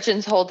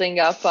 Gretchen's holding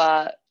up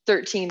a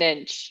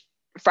 13-inch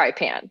fry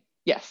pan.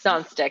 Yes.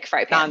 Non-stick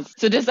fry pan.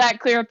 So does that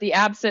clear up the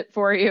absent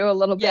for you a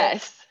little bit?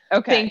 Yes.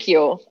 Okay. Thank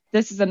you.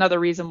 This is another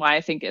reason why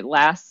I think it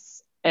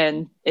lasts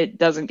and it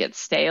doesn't get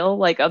stale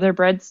like other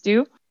breads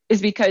do,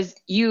 is because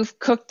you've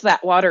cooked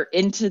that water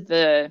into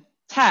the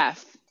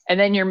teff and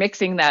then you're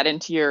mixing that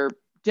into your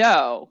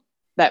dough,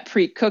 that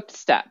pre-cooked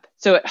step.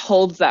 So it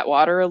holds that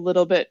water a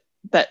little bit,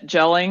 that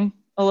gelling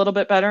a little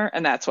bit better,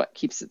 and that's what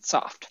keeps it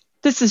soft.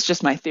 This is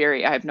just my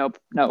theory. I have no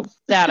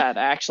data to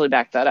actually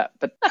back that up.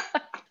 But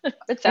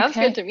it sounds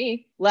good to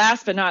me.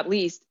 Last but not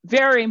least,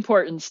 very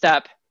important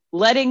step,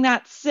 letting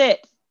that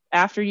sit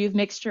after you've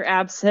mixed your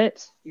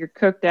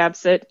cooked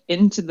absit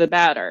into the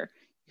batter.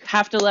 You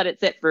have to let it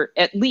sit for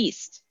at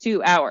least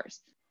 2 hours.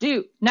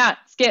 Do not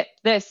skip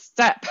this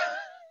step.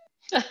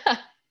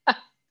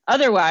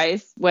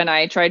 Otherwise, when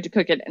I tried to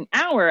cook it an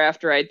hour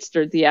after I'd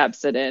stirred the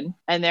absit in,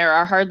 and there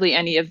are hardly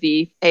any of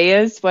the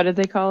ayas, what did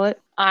they call it?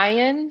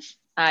 Ions.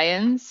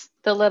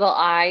 The little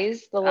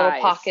eyes, the little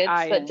pockets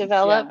that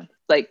develop. Yeah.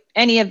 Like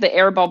any of the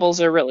air bubbles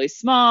are really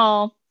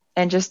small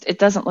and just, it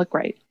doesn't look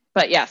right.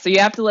 But yeah, so you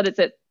have to let it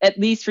sit at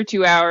least for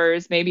 2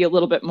 hours, maybe a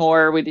little bit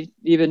more would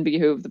even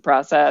behoove the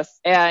process.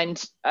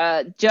 And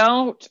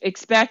don't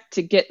expect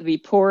to get the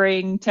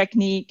pouring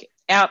technique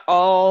at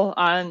all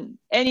on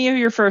any of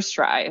your first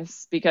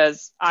tries,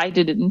 because I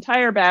did an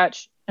entire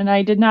batch and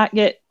I did not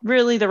get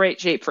really the right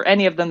shape for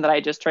any of them that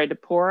I just tried to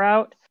pour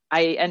out.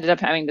 I ended up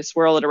having to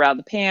swirl it around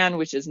the pan,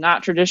 which is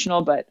not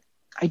traditional, but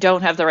I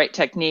don't have the right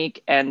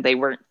technique and they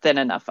weren't thin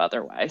enough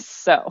otherwise.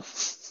 So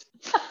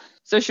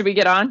should we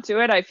get on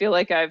to it? I feel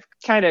like I've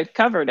kind of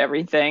covered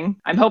everything.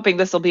 I'm hoping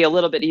this will be a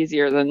little bit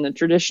easier than the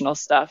traditional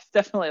stuff.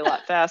 Definitely a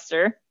lot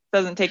faster.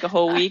 Doesn't take a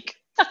whole week.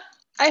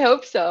 I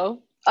hope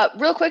so.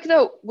 Real quick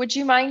though, would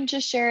you mind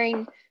just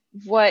sharing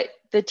what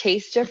the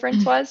taste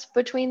difference was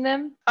between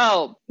them?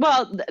 Oh,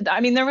 well, I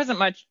mean, there wasn't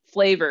much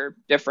flavor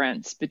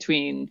difference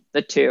between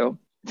the two.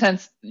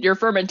 Since your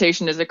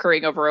fermentation is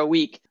occurring over a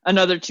week,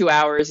 another 2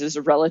 hours is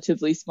a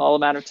relatively small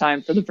amount of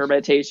time for the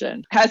fermentation.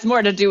 It has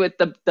more to do with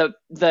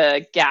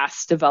the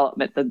gas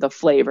development than the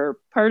flavor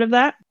part of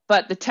that.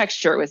 But the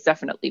texture was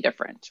definitely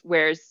different.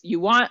 Whereas you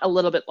want a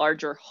little bit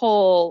larger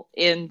hole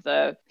in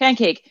the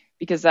pancake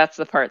because that's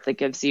the part that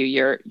gives you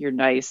your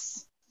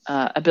nice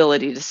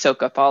ability to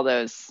soak up all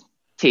those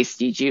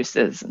tasty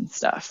juices and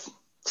stuff.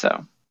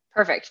 So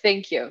perfect.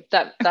 Thank you.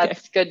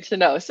 That's good to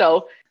know.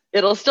 So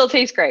it'll still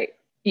taste great.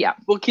 Yeah.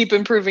 We'll keep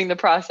improving the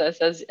process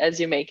as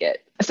you make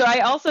it. So I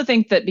also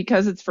think that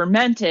because it's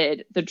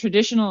fermented, the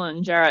traditional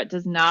injera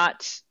does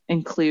not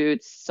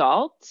include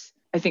salt.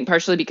 I think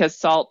partially because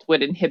salt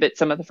would inhibit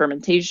some of the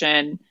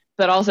fermentation,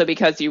 but also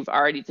because you've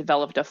already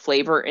developed a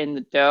flavor in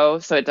the dough,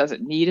 so it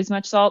doesn't need as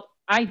much salt.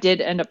 I did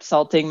end up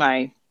salting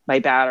my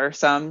batter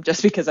some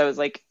just because I was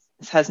like,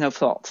 this has no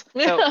salt.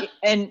 So,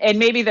 and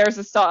maybe there's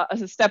a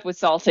step with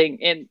salting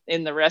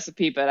in the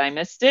recipe, but I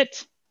missed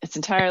it. It's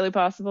entirely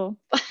possible.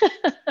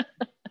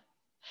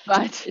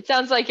 But it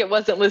sounds like it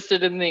wasn't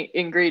listed in the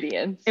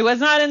ingredients. It was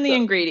not in the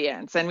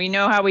ingredients. And we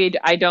know how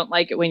I don't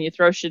like it when you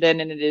throw shit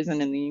in and it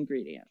isn't in the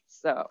ingredients.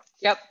 So,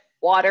 yep.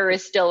 Water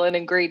is still an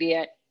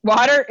ingredient.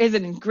 Water is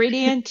an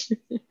ingredient.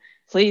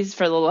 Please,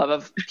 for the love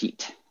of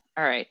Pete.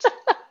 All right.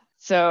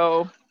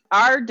 So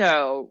our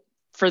dough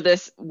for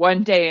this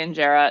 1 day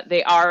injera,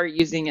 they are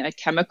using a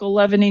chemical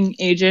leavening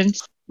agent,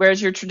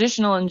 whereas your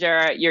traditional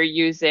injera, you're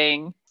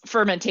using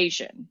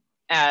fermentation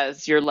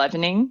as your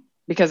leavening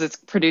because it's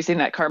producing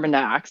that carbon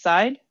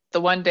dioxide.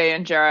 The 1 day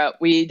injera,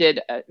 we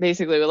did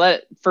basically we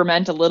let it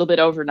ferment a little bit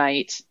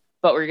overnight,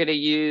 but we're going to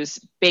use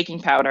baking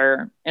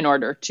powder in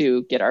order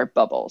to get our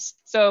bubbles.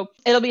 So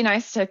it'll be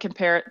nice to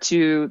compare it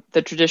to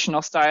the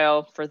traditional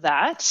style for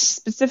that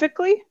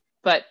specifically,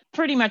 but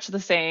pretty much the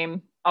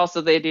same.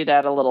 Also, they did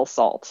add a little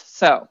salt.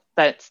 So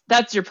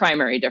that's your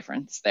primary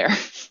difference there.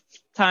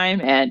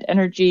 Time and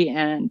energy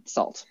and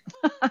salt.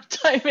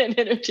 Time and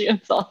energy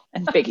and salt.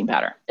 And baking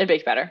powder. And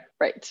baking powder,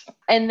 right.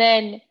 And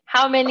then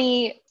how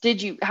many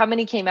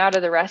came out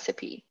of the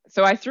recipe?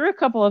 So I threw a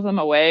couple of them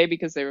away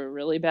because they were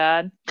really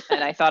bad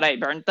and I thought I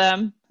burnt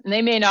them. And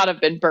they may not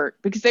have been burnt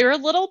because they were a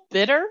little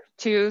bitter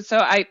too.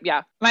 So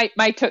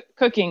my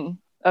cooking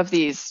of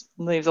these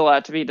leaves a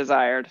lot to be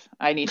desired.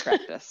 I need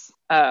practice.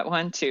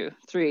 1, 2,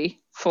 3,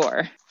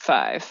 4,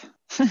 5,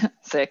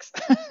 6.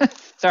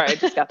 Sorry, I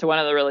just got to one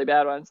of the really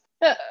bad ones.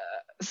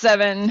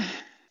 7,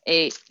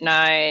 8,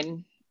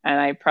 9, and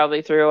I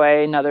probably threw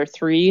away another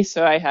 3.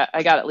 So I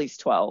got at least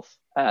 12.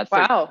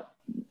 Wow.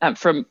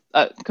 From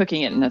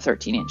cooking it in a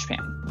 13-inch pan.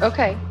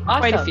 Okay, awesome.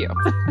 Quite a few.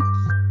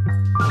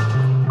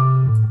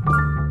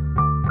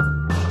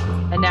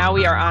 And now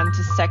we are on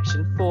to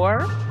section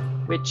 4,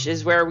 which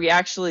is where we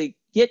actually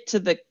get to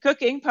the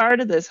cooking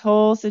part of this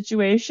whole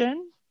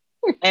situation.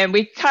 And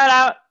we cut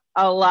out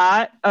a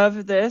lot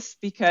of this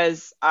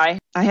because I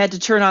I had to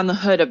turn on the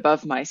hood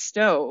above my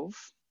stove.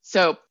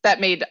 So that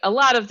made a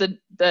lot of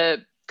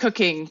the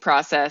cooking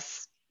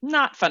process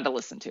not fun to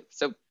listen to.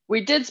 So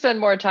we did spend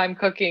more time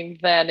cooking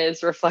than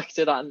is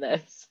reflected on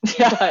this.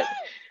 yeah.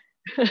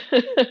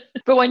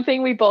 But one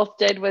thing we both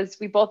did was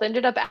we both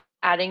ended up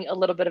adding a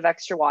little bit of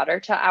extra water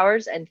to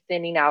ours and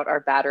thinning out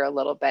our batter a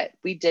little bit.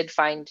 We did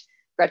find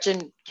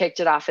Gretchen kicked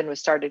it off and was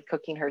started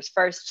cooking hers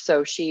first.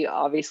 So she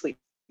obviously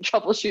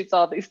troubleshoots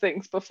all these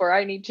things before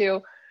I need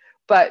to.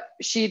 But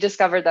she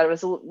discovered that it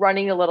was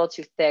running a little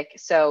too thick.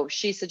 So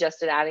she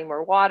suggested adding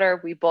more water.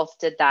 We both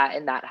did that,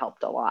 and that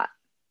helped a lot.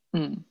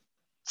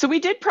 So we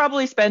did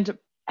probably spend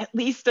at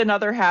least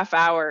another half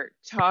hour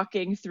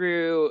talking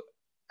through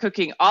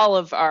cooking all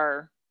of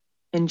our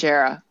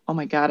injera. Oh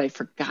my God, I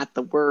forgot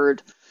the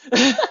word.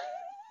 You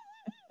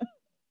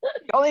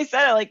only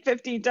said it like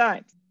 15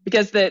 times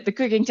because the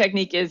cooking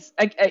technique is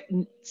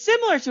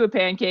similar to a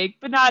pancake,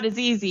 but not as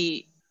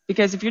easy.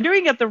 Because if you're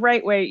doing it the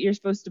right way, you're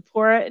supposed to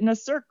pour it in a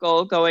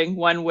circle going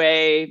one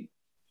way,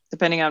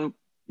 depending on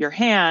your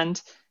hand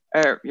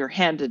or your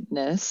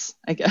handedness,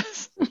 I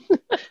guess.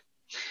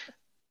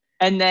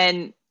 And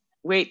then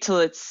wait till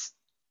it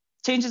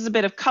changes a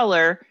bit of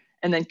color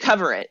and then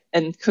cover it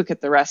and cook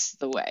it the rest of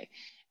the way.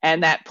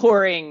 And that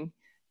pouring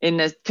in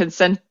a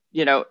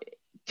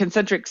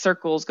concentric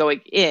circles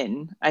going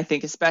in, I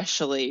think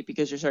especially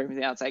because you're starting from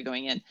the outside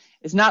going in,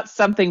 is not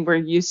something we're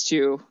used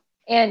to.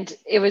 And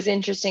it was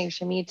interesting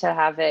to me to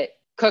have it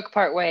cook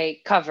part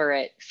way, cover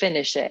it,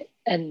 finish it,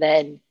 and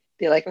then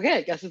be like, okay,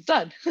 I guess it's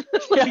done.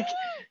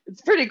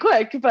 It's pretty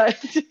quick, but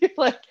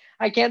like,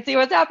 I can't see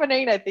what's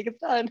happening. I think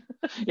it's done.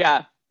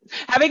 Yeah.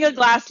 Having a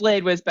glass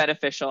lid was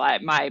beneficial.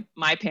 My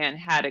pan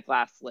had a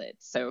glass lid.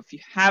 So if you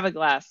have a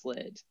glass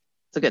lid,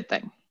 it's a good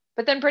thing.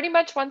 But then pretty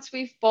much once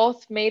we've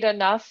both made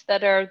enough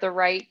that are the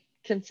right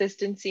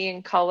consistency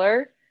and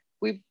color,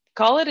 we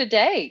call it a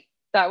day.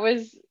 That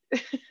was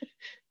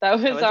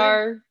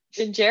our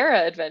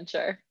Injera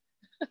adventure.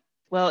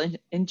 Well,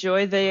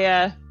 enjoy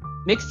the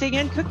mixing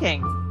and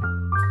cooking.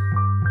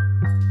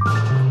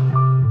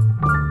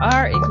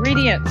 Our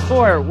ingredients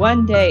for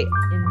one day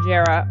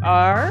Injera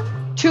are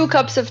 2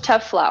 cups of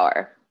Teff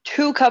flour,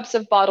 2 cups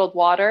of bottled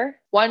water,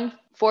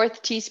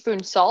 1/4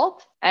 teaspoon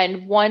salt,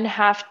 and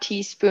 1/2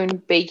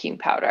 teaspoon baking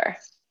powder,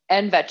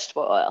 and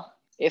vegetable oil.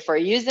 If we're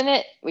using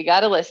it, we got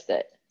to list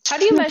it. How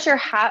do you measure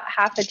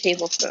half a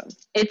tablespoon?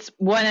 It's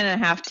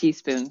 1.5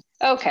 teaspoons.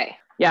 Okay.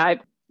 Yeah,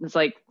 it's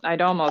like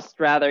I'd almost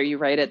rather you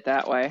write it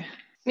that way.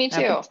 Me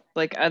too.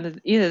 Like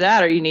either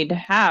that or you need to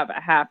have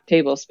a half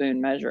tablespoon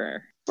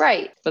measurer.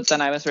 Right. But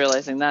then I was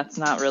realizing that's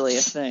not really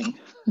a thing.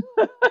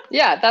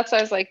 Yeah, that's why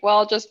I was like, well,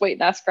 I'll just wait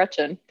and ask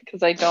Gretchen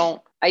because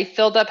I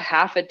filled up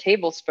half a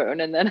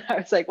tablespoon and then I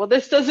was like, well,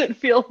 this doesn't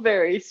feel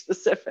very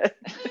specific.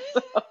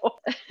 So,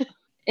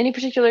 any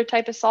particular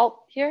type of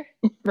salt here?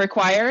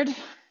 Required?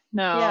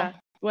 No. Yeah.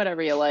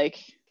 Whatever you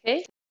like.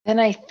 Okay. Then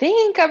I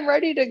think I'm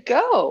ready to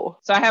go.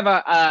 So I have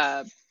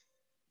a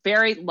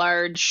very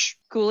large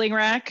cooling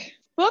rack.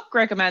 Book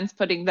recommends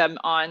putting them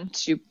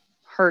onto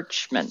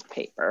parchment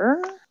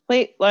paper.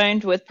 Plate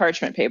lined with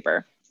parchment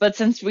paper. But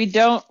since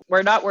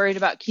we're not worried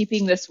about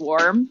keeping this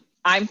warm,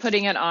 I'm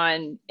putting it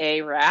on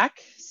a rack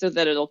so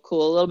that it'll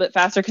cool a little bit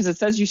faster because it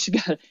says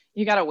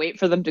you gotta wait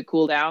for them to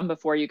cool down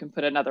before you can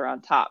put another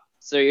on top.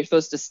 So you're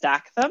supposed to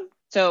stack them.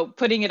 So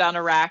putting it on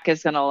a rack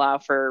is going to allow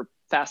for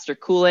faster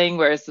cooling,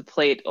 whereas the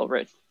plate will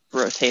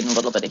rotate a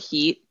little bit of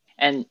heat,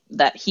 and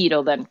that heat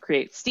will then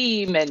create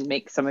steam and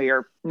make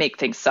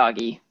things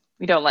soggy.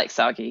 We don't like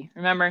soggy.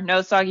 Remember,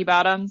 no soggy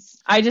bottoms.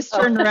 I just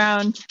turned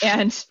around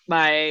and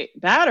my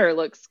batter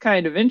looks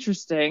kind of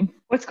interesting.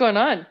 What's going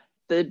on?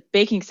 The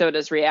baking soda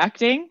is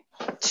reacting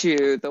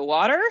to the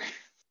water.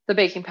 The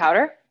baking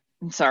powder?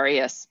 I'm sorry,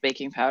 yes,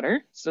 baking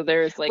powder. So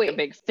there's a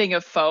big thing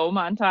of foam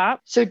on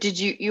top. So did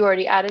you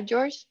already added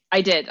yours?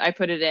 I did. I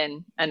put it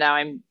in, and now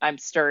I'm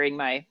stirring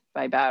my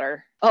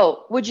batter.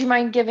 Oh, would you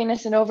mind giving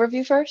us an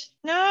overview first?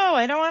 No,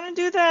 I don't want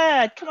to do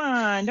that. Come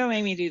on, don't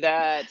make me do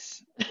that.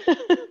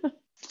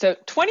 So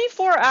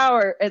 24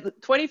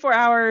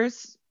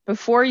 hours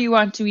before you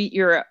want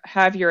to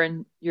have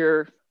your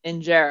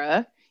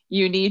injera,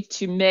 you need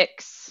to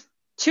mix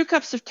 2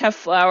 cups of Teff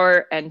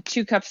flour and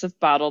 2 cups of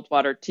bottled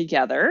water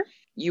together.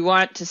 You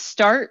want to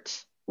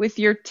start with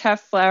your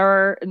Teff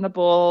flour in the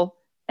bowl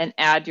and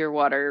add your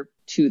water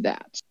to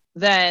that.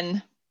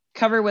 Then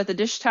cover with a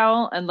dish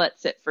towel and let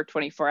sit for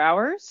 24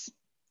 hours.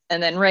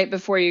 And then right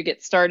before you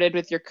get started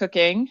with your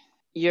cooking,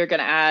 you're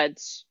going to add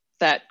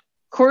that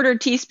 1/4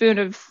 teaspoon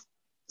of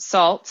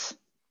salt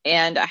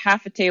and a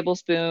 1/2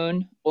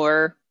 tablespoon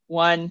or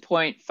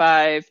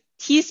 1.5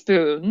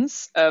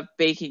 teaspoons of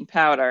baking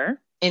powder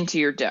into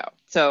your dough.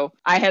 So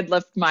I had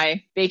left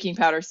my baking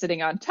powder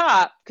sitting on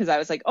top because I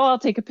was like, oh, I'll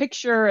take a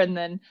picture and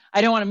then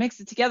I don't want to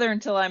mix it together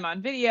until I'm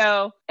on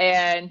video.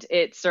 And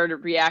it started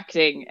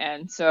reacting.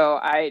 And so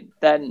I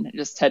then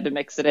just had to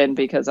mix it in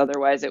because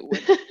otherwise it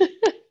would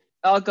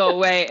all go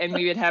away and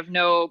we would have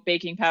no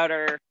baking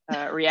powder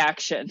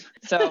reaction.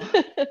 So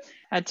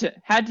had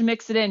to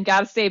mix it in.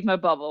 Got to save my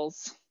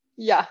bubbles.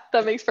 Yeah,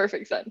 that makes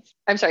perfect sense.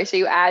 I'm sorry. So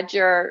you add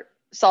your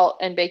salt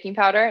and baking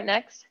powder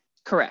next?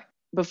 Correct.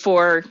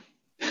 Before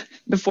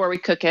we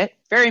cook it.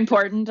 Very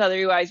important.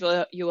 Otherwise,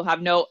 you will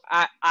have no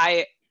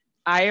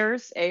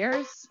airs.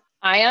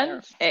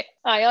 Ion?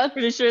 Ion?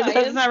 Pretty sure Ion?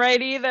 that's not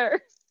right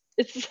either.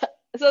 It's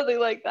something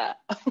like that.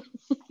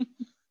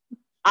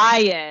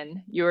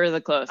 Iron. You were the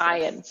closest.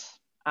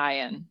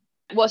 Iron.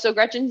 Well, so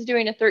Gretchen's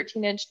doing a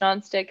 13-inch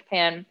nonstick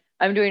pan.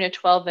 I'm doing a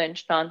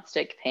 12-inch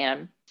nonstick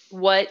pan.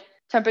 What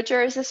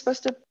temperature is this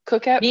supposed to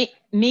cook at?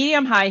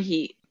 Medium high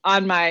heat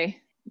on my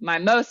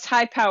most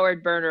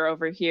high-powered burner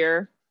over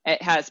here.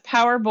 It has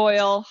power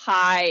boil,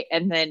 high,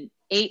 and then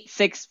 8,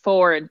 6,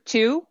 4, and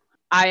 2.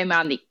 I am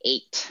on the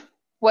 8.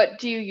 What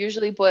do you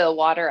usually boil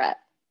water at?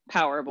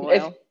 Power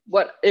boil.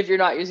 If you're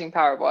not using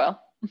power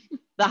boil?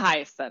 The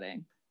highest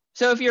setting.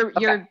 So if you're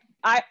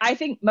I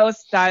think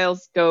most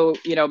dials go,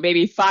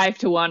 maybe 5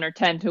 to 1 or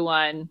 10 to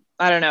 1.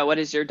 I don't know. What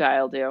does your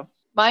dial do?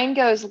 Mine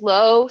goes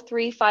low,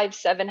 3, 5,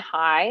 7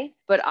 high,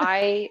 but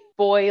I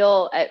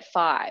boil at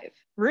 5.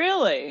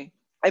 Really?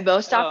 I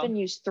most often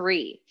use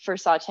 3 for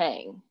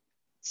sauteing.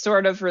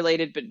 Sort of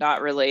related, but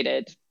not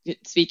related.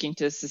 Speaking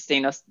to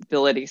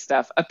sustainability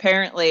stuff,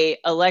 apparently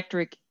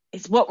electric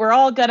is what we're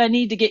all going to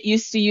need to get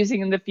used to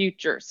using in the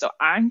future. So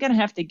I'm going to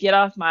have to get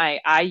off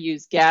I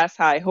use gas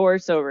high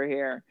horse over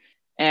here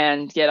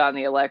and get on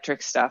the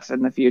electric stuff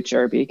in the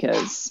future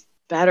because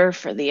better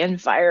for the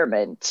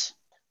environment.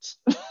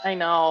 I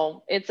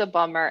know, it's a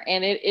bummer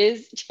and it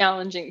is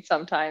challenging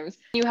sometimes.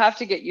 You have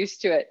to get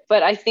used to it.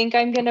 But I think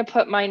I'm going to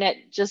put mine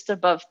at just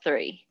above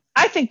 3.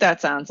 I think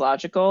that sounds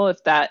logical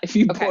if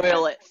you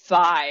boil at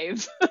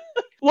 5.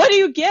 What do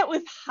you get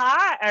with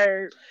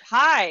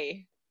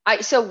high?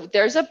 So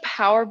there's a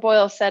power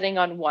boil setting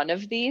on one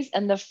of these.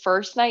 And the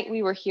first night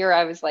we were here,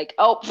 I was like,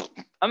 oh,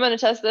 I'm going to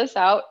test this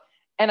out.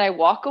 And I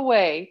walk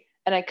away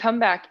and I come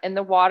back and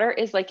the water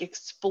is like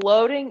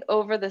exploding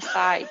over the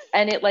side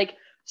and it like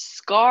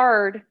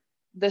scarred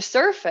the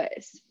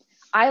surface.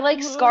 I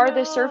scar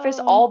the surface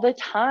all the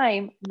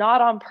time,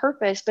 not on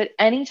purpose, but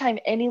anytime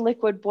any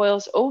liquid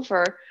boils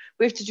over,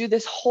 we have to do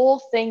this whole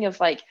thing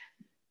of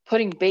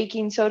putting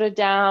baking soda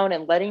down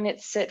and letting it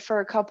sit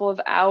for a couple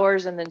of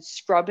hours and then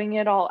scrubbing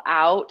it all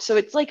out. So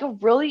it's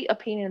a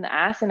pain in the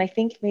ass. And I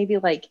think maybe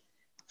it's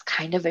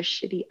kind of a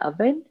shitty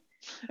oven,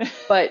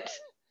 but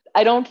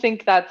I don't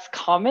think that's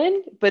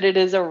common, but it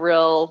is a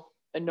real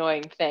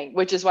annoying thing,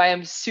 which is why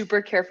I'm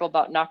super careful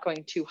about not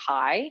going too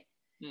high.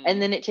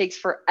 And then it takes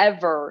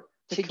forever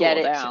to get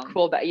it to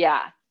cool back.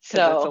 Yeah.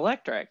 So it's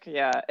electric.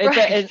 Yeah.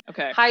 Okay.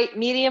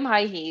 Medium,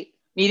 high heat.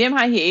 Medium,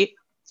 high heat.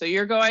 So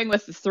you're going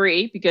with the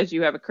 3 because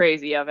you have a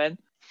crazy oven.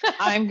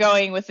 I'm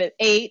going with an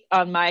 8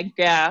 on my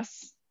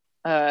gas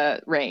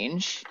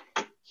range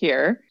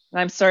here. And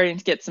I'm starting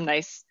to get some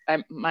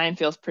mine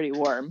feels pretty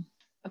warm.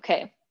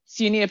 Okay.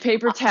 So you need a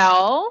paper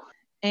towel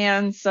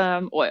and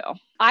some oil.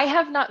 I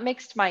have not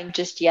mixed mine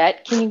just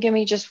yet. Can you give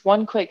me just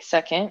one quick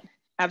second?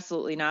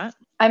 Absolutely not.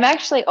 I'm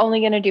actually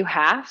only going to do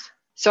half.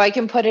 So I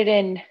can put it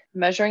in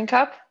measuring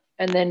cup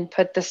and then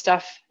put the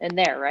stuff in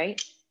there, right?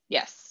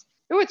 Yes.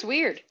 Oh, it's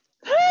weird.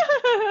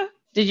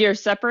 Did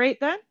yours separate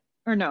then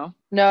or no?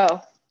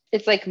 No,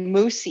 it's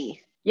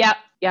moussey. Yeah.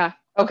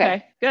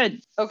 Okay.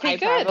 Good. Okay,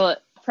 good.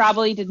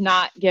 Probably did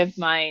not give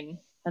mine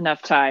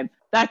enough time.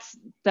 That's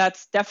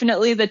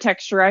definitely the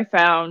texture I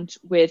found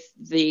with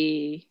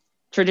the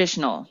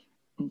traditional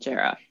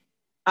injera.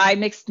 I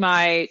mixed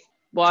my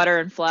water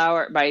and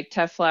flour, my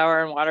Teff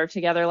flour and water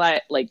together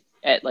at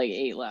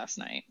 8 last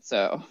night.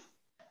 So,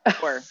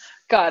 or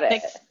got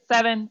it. 6,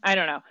 7, I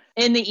don't know,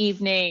 in the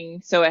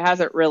evening. So it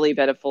hasn't really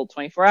been a full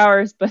 24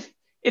 hours, but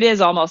it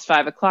is almost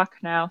 5 o'clock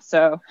now.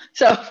 So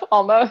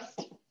almost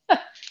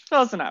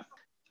close enough.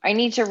 I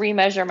need to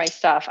remeasure my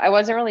stuff. I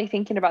wasn't really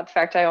thinking about the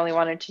fact I only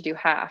wanted to do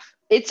half.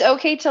 It's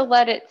okay to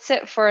let it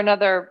sit for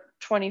another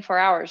 24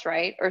 hours,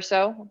 right? Or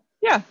so?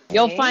 Yeah, okay.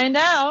 You'll find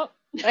out.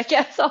 I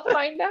guess I'll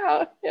find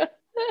out. Yeah.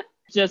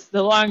 Just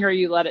the longer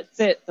you let it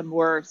sit, the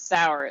more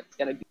sour it's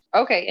going to be.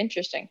 Okay,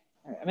 interesting.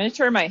 All right, I'm going to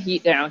turn my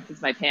heat down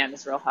because my pan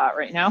is real hot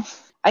right now.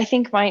 I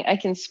think I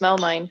can smell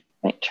mine.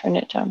 Might turn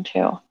it down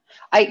too.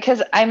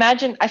 Because I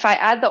imagine if I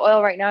add the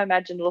oil right now, I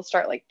imagine it'll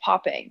start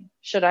popping.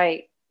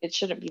 It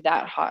shouldn't be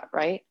that hot,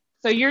 right?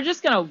 So you're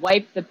just going to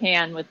wipe the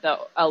pan with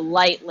a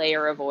light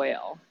layer of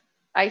oil.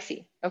 I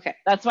see. Okay.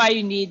 That's why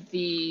you need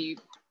the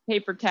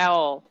paper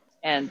towel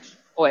and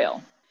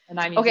oil. And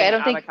I'm using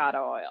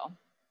avocado oil.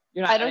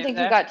 I don't think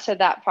you got to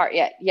that part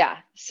yet. Yeah.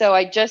 So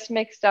I just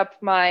mixed up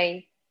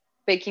my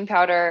baking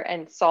powder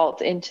and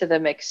salt into the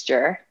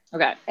mixture.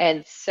 Okay.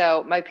 And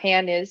so my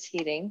pan is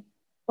heating.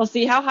 Well,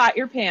 see how hot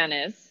your pan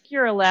is.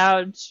 You're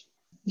allowed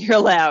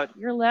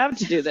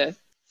to do this.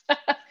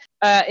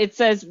 It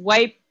says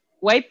wipe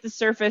the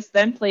surface,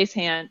 then place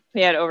pan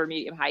over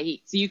medium high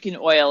heat. So you can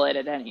oil it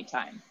at any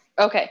time.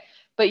 Okay.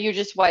 But you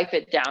just wipe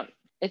it down.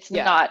 It's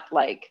not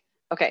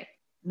okay.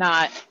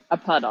 Not a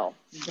puddle.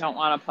 You don't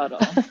want a puddle.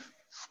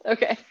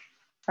 Okay.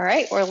 All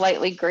right. We're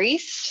lightly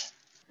greased.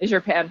 Is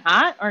your pan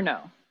hot or no?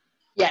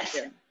 Yes.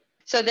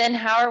 So then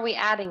how are we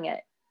adding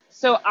it?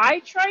 So I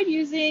tried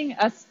using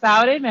a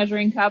spouted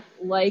measuring cup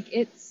like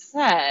it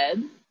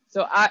said.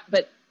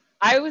 But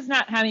I was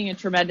not having a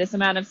tremendous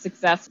amount of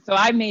success. So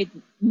I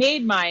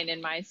made mine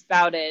in my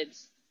spouted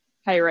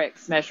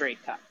Pyrex measuring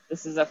cup.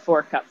 This is a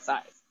 4-cup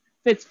size.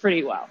 Fits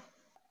pretty well.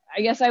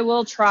 I guess I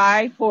will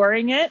try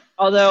pouring it,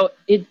 although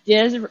it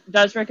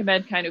does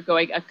recommend kind of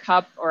going a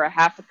cup or a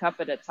half a cup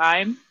at a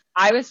time.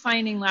 I was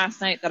finding last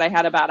night that I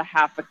had about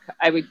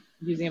I was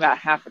using about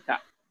half a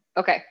cup.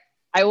 Okay.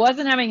 I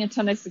wasn't having a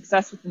ton of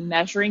success with the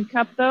measuring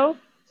cup though,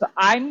 so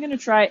I'm going to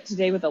try it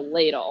today with a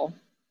ladle,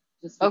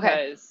 just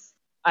because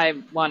I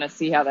want to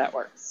see how that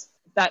works.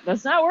 If that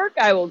does not work,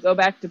 I will go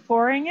back to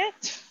pouring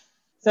it.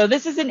 So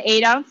this is an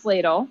 8-ounce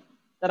ladle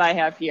that I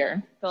have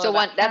here. So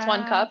that's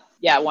 1 cup?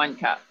 Yeah, 1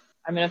 cup.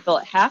 I'm going to fill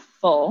it half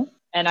full,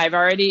 and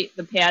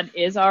the pan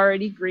is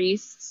already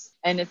greased,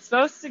 and it's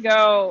supposed to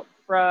go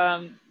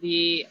from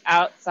the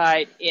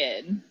outside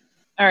in.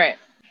 All right,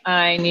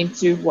 I need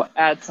to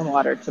add some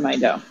water to my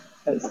dough,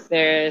 because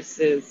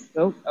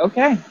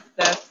okay,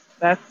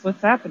 that's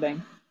what's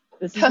happening.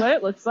 This is what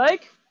it looks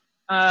like.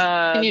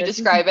 Can you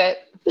describe it?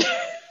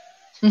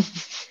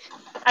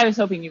 I was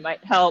hoping you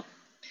might help.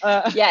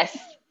 Yes.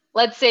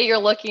 Let's say you're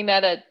looking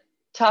at a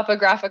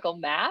topographical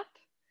map.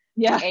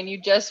 Yeah. And you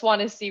just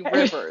want to see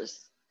rivers.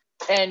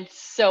 And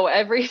so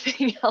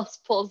everything else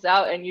pulls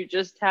out and you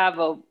just have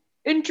a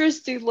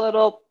interesting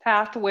little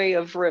pathway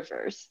of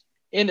rivers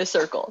in a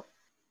circle.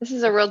 This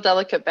is a real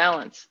delicate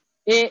balance.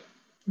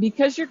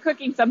 Because you're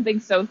cooking something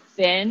so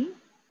thin,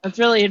 it's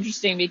really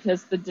interesting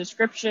because the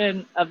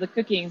description of the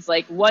cooking is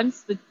like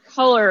once the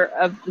color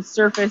of the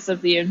surface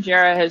of the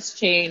injera has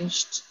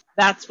changed,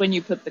 that's when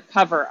you put the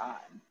cover on.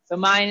 So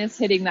mine is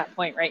hitting that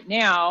point right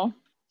now.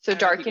 So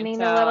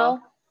darkening a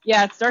little?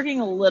 Yeah, it's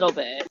darkening a little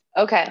bit.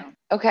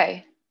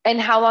 Okay.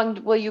 And how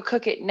long will you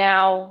cook it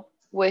now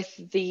with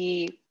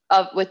the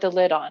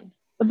lid on?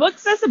 The book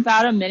says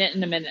about a minute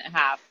and a minute and a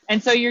half.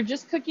 And so you're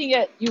just cooking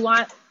it. You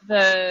want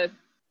the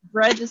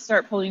bread to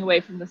start pulling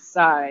away from the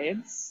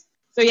sides.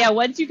 So yeah,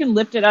 once you can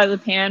lift it out of the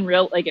pan,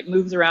 like it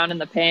moves around in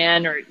the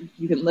pan, or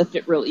you can lift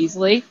it real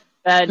easily,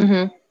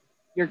 then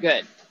you're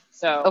good.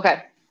 So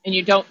okay. And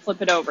you don't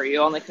flip it over. You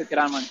only cook it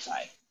on one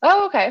side.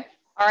 Oh, okay.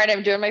 All right,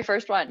 I'm doing my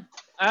first one.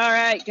 All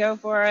right, go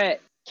for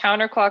it.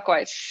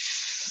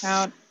 Counterclockwise.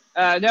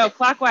 No,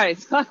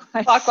 clockwise.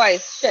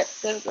 Clockwise. Shit,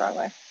 did it the wrong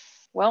way.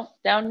 Well,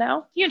 down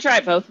now. You can try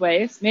it both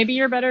ways. Maybe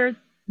you're better.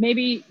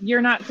 Maybe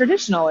you're not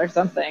traditional or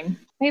something.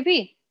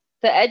 Maybe.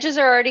 The edges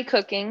are already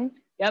cooking.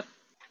 Yep.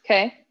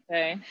 Okay.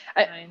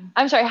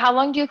 I'm sorry, how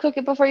long do you cook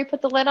it before you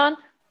put the lid on?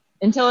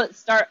 Until it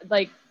starts,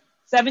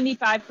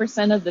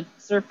 75% of the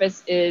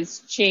surface is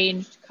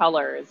changed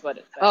color is what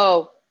it says.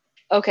 Oh,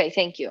 okay,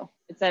 thank you.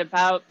 It's at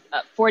about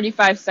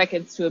 45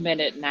 seconds to a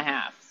minute and a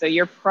half. So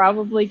you're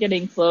probably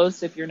getting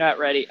close if you're not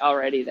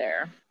already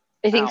there.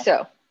 I think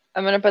so.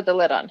 I'm going to put the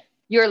lid on.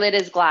 Your lid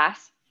is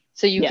glass,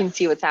 so you can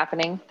see what's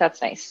happening.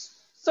 That's nice.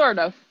 Sort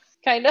of.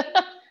 Kind of.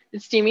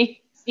 It's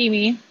steamy.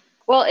 Steamy.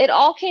 Well, it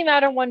all came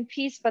out in one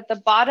piece, but the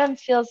bottom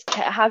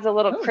has a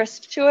little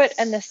crisp to it,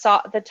 and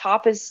the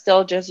top is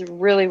still just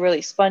really,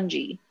 really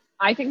spongy.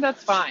 I think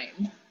that's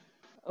fine.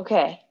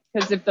 Okay.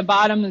 Because if the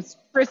bottom is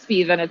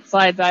crispy, then it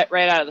slides out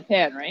right out of the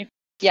pan, right?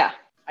 Yeah.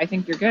 I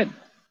think you're good.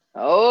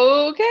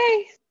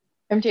 Okay.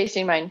 I'm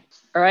tasting mine.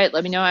 All right,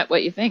 let me know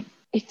what you think.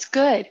 It's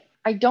good.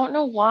 I don't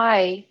know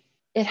why.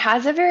 It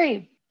has a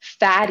very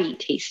fatty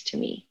taste to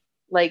me,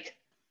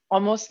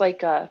 almost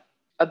like a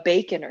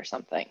bacon or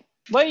something.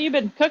 What have you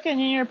been cooking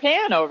in your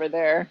pan over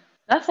there?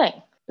 Nothing.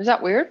 Is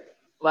that weird?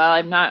 Well,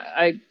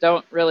 I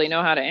don't really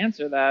know how to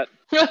answer that.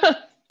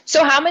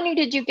 So how many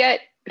did you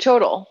get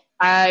total?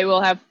 I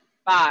will have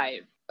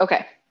 5.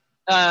 Okay.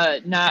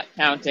 Not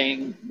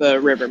counting the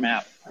river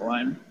map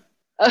one.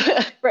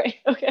 Right.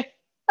 Okay.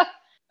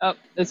 Oh,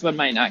 this one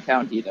might not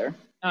count either.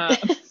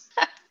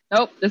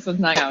 Nope, this one's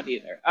not count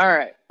either. All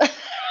right.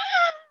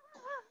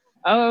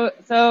 Oh,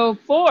 so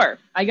 4.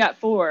 I got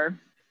 4.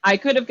 I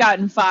could have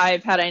gotten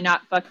 5 had I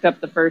not fucked up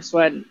the first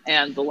one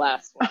and the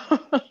last one.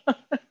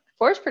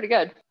 4 is pretty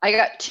good. I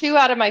got 2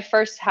 out of my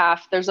first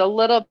half. There's a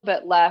little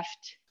bit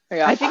left.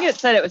 I think it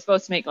said it was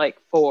supposed to make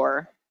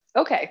 4.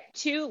 Okay.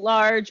 2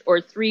 large or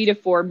 3 to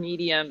 4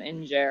 medium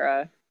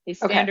injera. A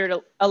standard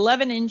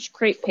 11-inch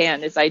crepe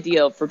pan is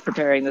ideal for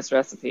preparing this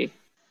recipe.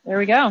 There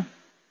we go.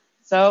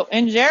 So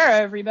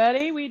injera,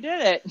 everybody, we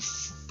did it.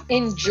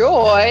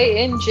 Enjoy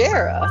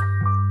injera.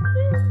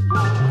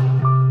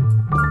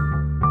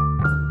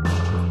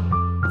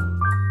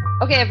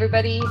 Okay,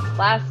 everybody,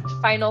 last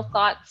final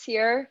thoughts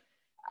here.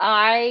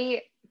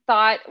 I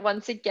thought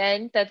once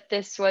again that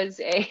this was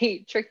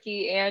a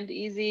tricky and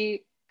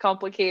easy,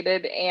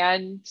 complicated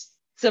and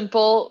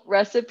simple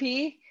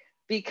recipe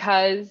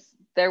because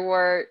there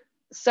were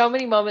so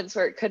many moments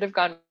where it could have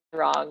gone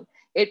wrong.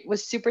 It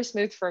was super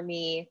smooth for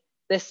me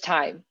this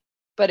time,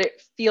 but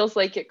it feels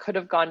like it could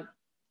have gone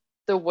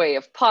the way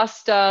of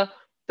pasta,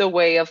 the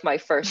way of my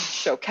first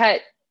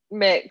choquette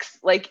mix.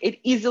 It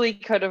easily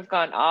could have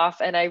gone off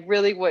and I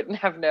really wouldn't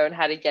have known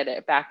how to get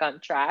it back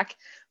on track.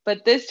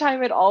 But this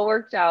time it all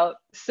worked out.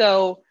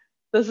 So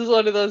This is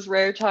one of those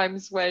rare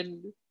times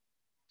when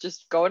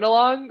just going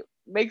along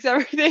makes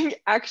everything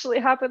actually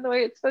happen the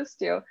way it's supposed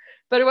to.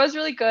 But it was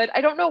really good.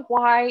 I don't know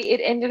why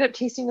it ended up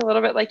tasting a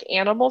little bit like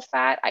animal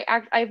fat.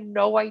 I have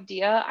no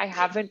idea. I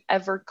haven't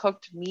ever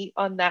cooked meat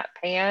on that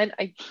pan.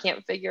 I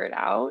can't figure it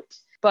out.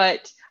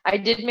 But I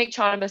did make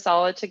chana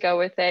masala to go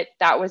with it.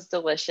 That was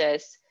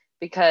delicious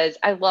because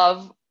I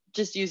love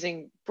just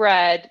using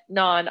bread,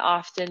 naan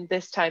often,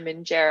 this time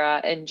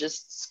injera, and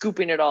just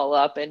scooping it all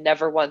up and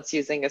never once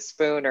using a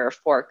spoon or a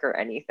fork or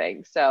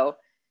anything. So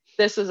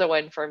this was a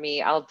win for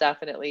me. I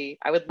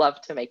would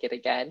love to make it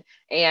again.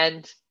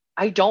 And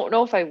I don't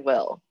know if I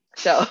will.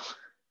 So.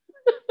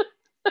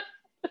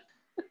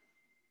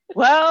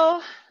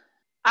 Well,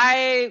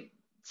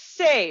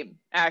 same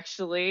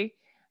actually.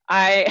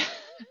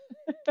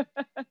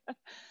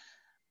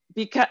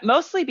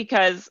 Mostly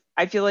because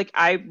I feel like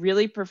I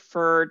really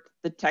preferred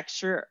the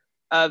texture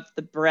of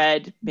the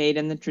bread made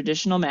in the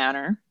traditional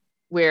manner,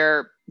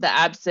 where the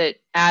absit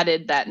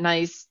added that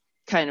nice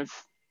kind of,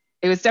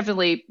 it was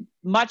definitely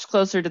much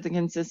closer to the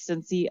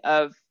consistency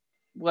of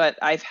what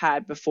I've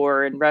had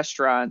before in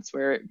restaurants,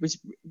 where it was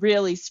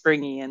really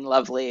springy and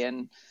lovely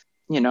and,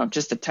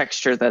 just a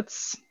texture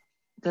that's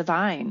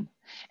divine.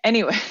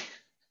 Anyway.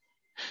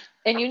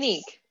 And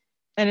unique.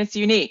 And it's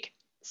unique.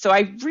 So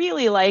I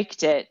really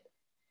liked it.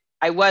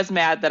 I was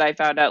mad that I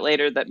found out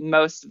later that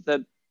most of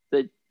the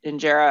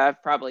injera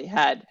I've probably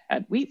had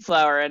wheat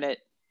flour in it,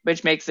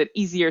 which makes it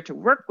easier to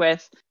work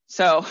with.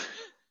 So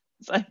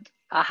it's like,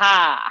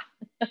 aha,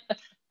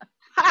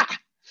 ha,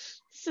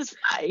 this is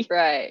fine.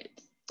 Right.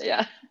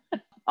 Yeah.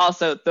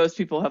 Also, those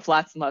people have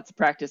lots and lots of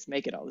practice,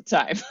 make it all the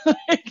time.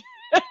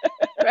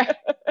 Right.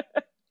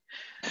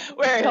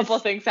 Whereas, a couple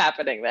of things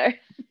happening there.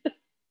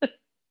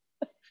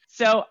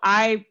 So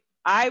I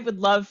would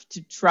love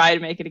to try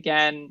to make it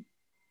again,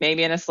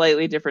 maybe in a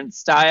slightly different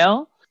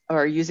style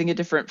or using a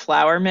different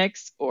flour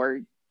mix, or,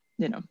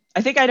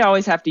 I think I'd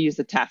always have to use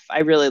the Teff.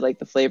 I really like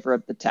the flavor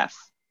of the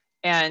Teff.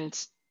 And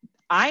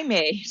I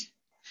made,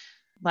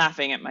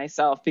 laughing at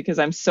myself because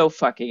I'm so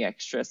fucking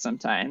extra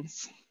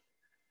sometimes.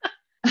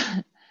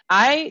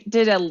 I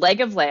did a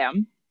leg of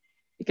lamb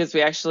because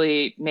we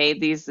actually made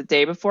these the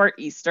day before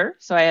Easter.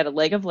 So I had a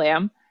leg of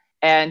lamb,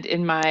 and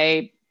in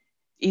my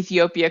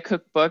Ethiopia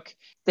cookbook,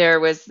 there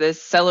was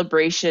this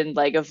celebration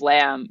leg of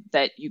lamb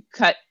that you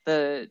cut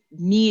the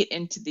meat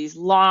into these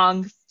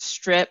long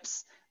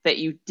strips that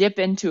you dip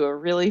into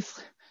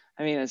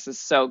this is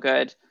so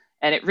good.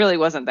 And it really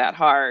wasn't that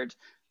hard,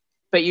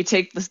 but you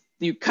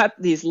cut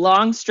these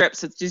long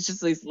strips. It's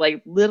just these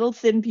like little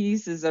thin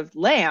pieces of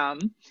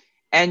lamb,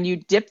 and you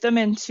dip them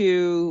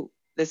into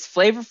this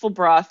flavorful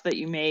broth that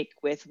you make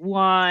with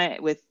wine.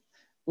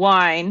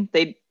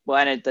 They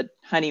wanted the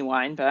honey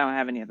wine, but I don't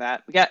have any of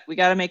that. We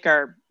got to make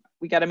our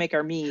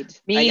mead.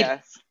 I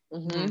guess.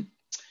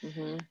 Mm-hmm.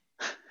 Mm-hmm.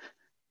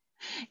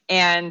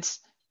 And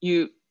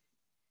you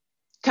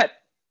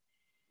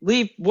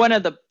leave one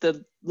of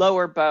the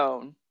lower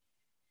bone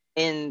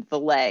in the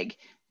leg,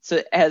 so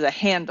it has a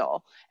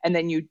handle, and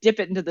then you dip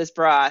it into this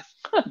broth,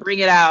 bring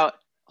it out,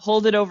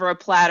 hold it over a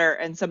platter,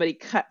 and somebody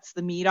cuts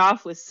the meat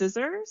off with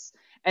scissors,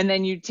 and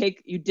then you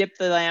dip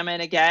the lamb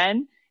in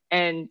again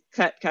and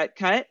cut,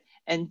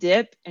 and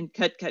dip and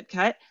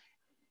cut.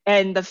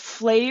 And the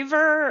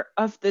flavor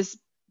of this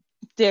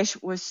dish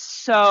was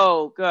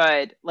so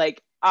good.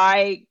 Like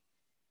my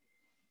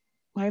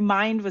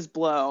mind was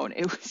blown.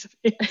 It was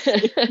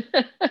amazing.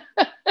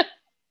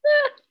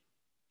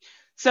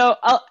 So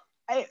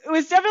it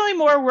was definitely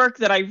more work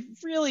that I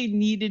really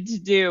needed to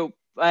do,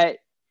 but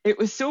it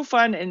was so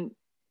fun and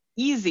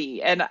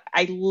easy. And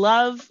I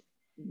love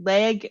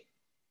leg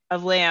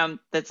of lamb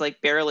that's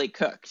like barely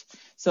cooked.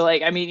 So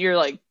you're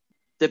like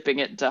dipping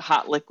it into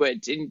hot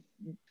liquid, and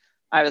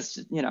I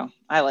was,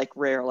 I like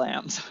rare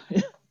lambs.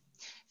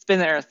 It's been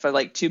there for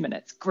like 2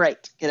 minutes.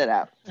 Great. Get it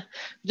out.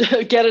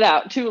 Get it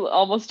out.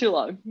 Almost too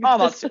long.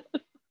 Almost.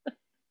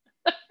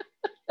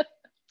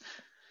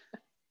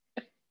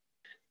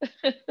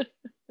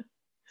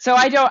 So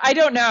I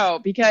don't know,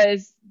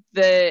 because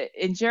the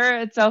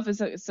injera itself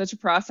is such a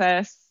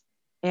process,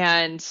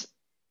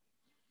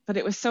 but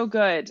it was so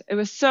good. It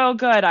was so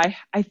good.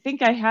 I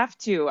think I have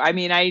to. I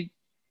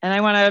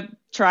want to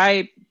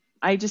try.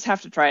 I just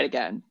have to try it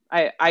again.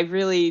 I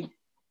really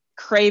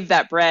crave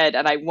that bread,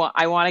 and I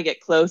want to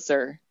get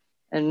closer.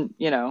 And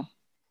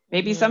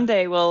maybe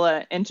someday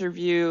we'll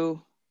interview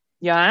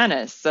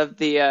Johannes of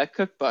the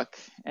cookbook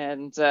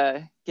and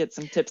get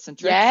some tips and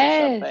tricks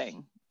or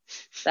something.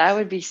 That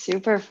would be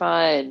super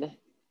fun.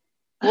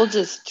 We'll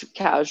just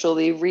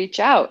casually reach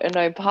out, and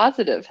I'm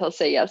positive he'll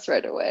say yes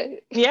right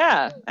away.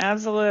 Yeah,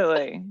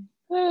 absolutely.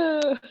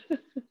 If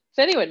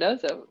anyone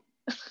knows him.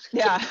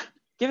 Yeah,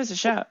 give us a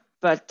shout.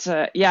 But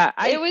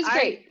it was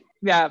great.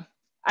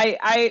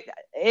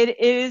 It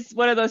is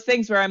one of those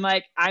things where I'm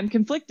like, I'm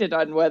conflicted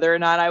on whether or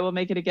not I will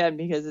make it again,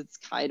 because it's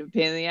kind of a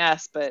pain in the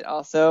ass, but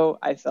also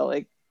I felt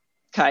like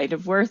kind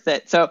of worth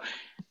it. So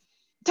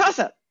toss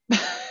up.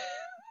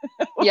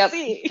 We'll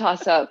see.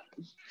 Toss up.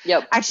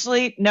 Yep.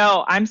 Actually,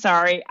 no, I'm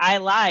sorry. I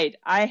lied.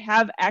 I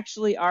have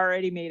actually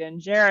already made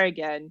injera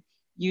again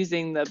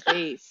using the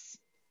base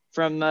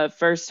from the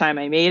first time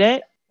I made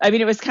it. I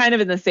mean, it was kind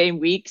of in the same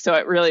week, so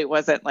it really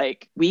wasn't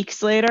like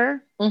weeks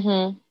later.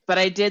 Mm-hmm. But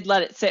I did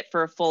let it sit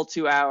for a full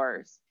 2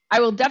 hours.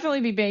 I will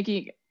definitely be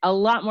making a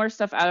lot more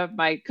stuff out of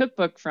my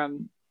cookbook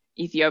from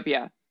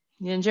Ethiopia.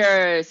 The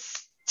injera is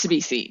to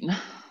be seen.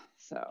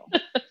 So,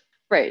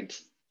 Right.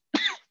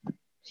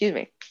 Excuse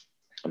me.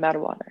 I'm out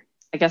of water.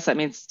 I guess that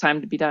means it's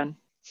time to be done.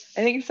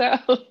 I think so.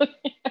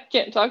 I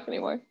can't talk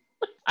anymore.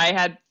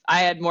 I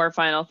had more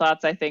final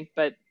thoughts, I think,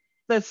 but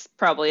that's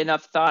probably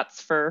enough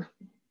thoughts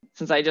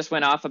since I just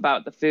went off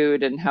about the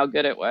food and how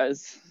good it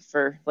was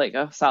for like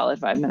a solid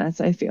 5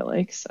 minutes, I feel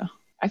like. So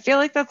I feel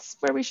like that's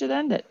where we should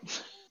end it.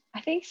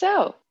 I think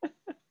so.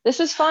 This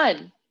was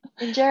fun.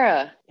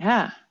 Injera.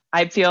 Yeah.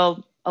 I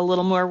feel a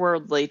little more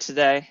worldly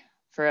today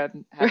for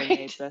having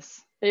made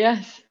this.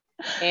 Yes.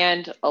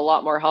 And a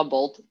lot more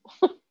humbled.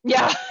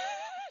 Yeah.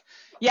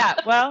 Yeah.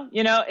 Well,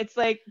 it's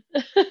like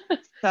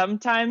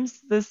sometimes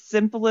the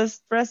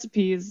simplest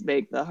recipes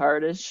make the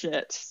hardest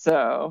shit.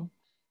 So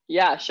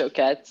yeah,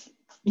 Choquettes.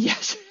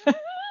 Yes.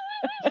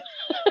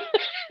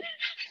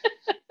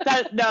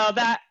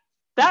 that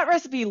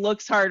recipe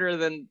looks harder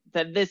than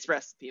this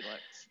recipe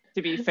looks,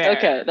 to be fair.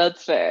 Okay,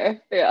 that's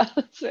fair. Yeah,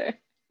 that's fair.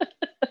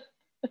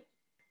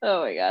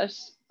 Oh my gosh.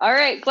 All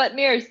right,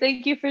 Gluttoniers,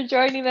 thank you for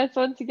joining us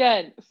once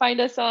again. Find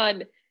us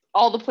on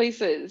all the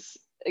places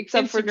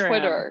except Instagram. For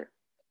Twitter.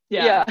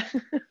 Yeah.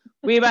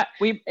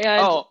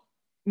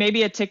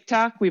 Maybe a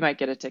TikTok. We might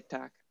get a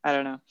TikTok. I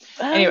don't know.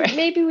 Anyway.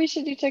 Maybe we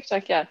should do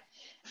TikTok, yeah.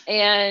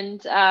 And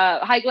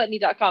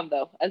hightogluttony.com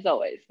though, as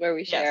always, where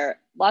we share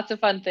lots of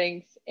fun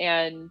things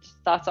and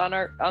thoughts on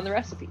the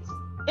recipes.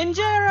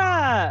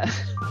 Injera!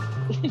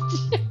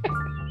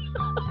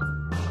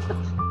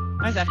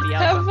 I have to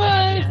yell. Have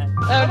fun.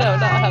 Oh no,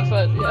 not have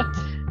fun. Yeah.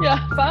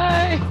 Yeah.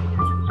 Bye.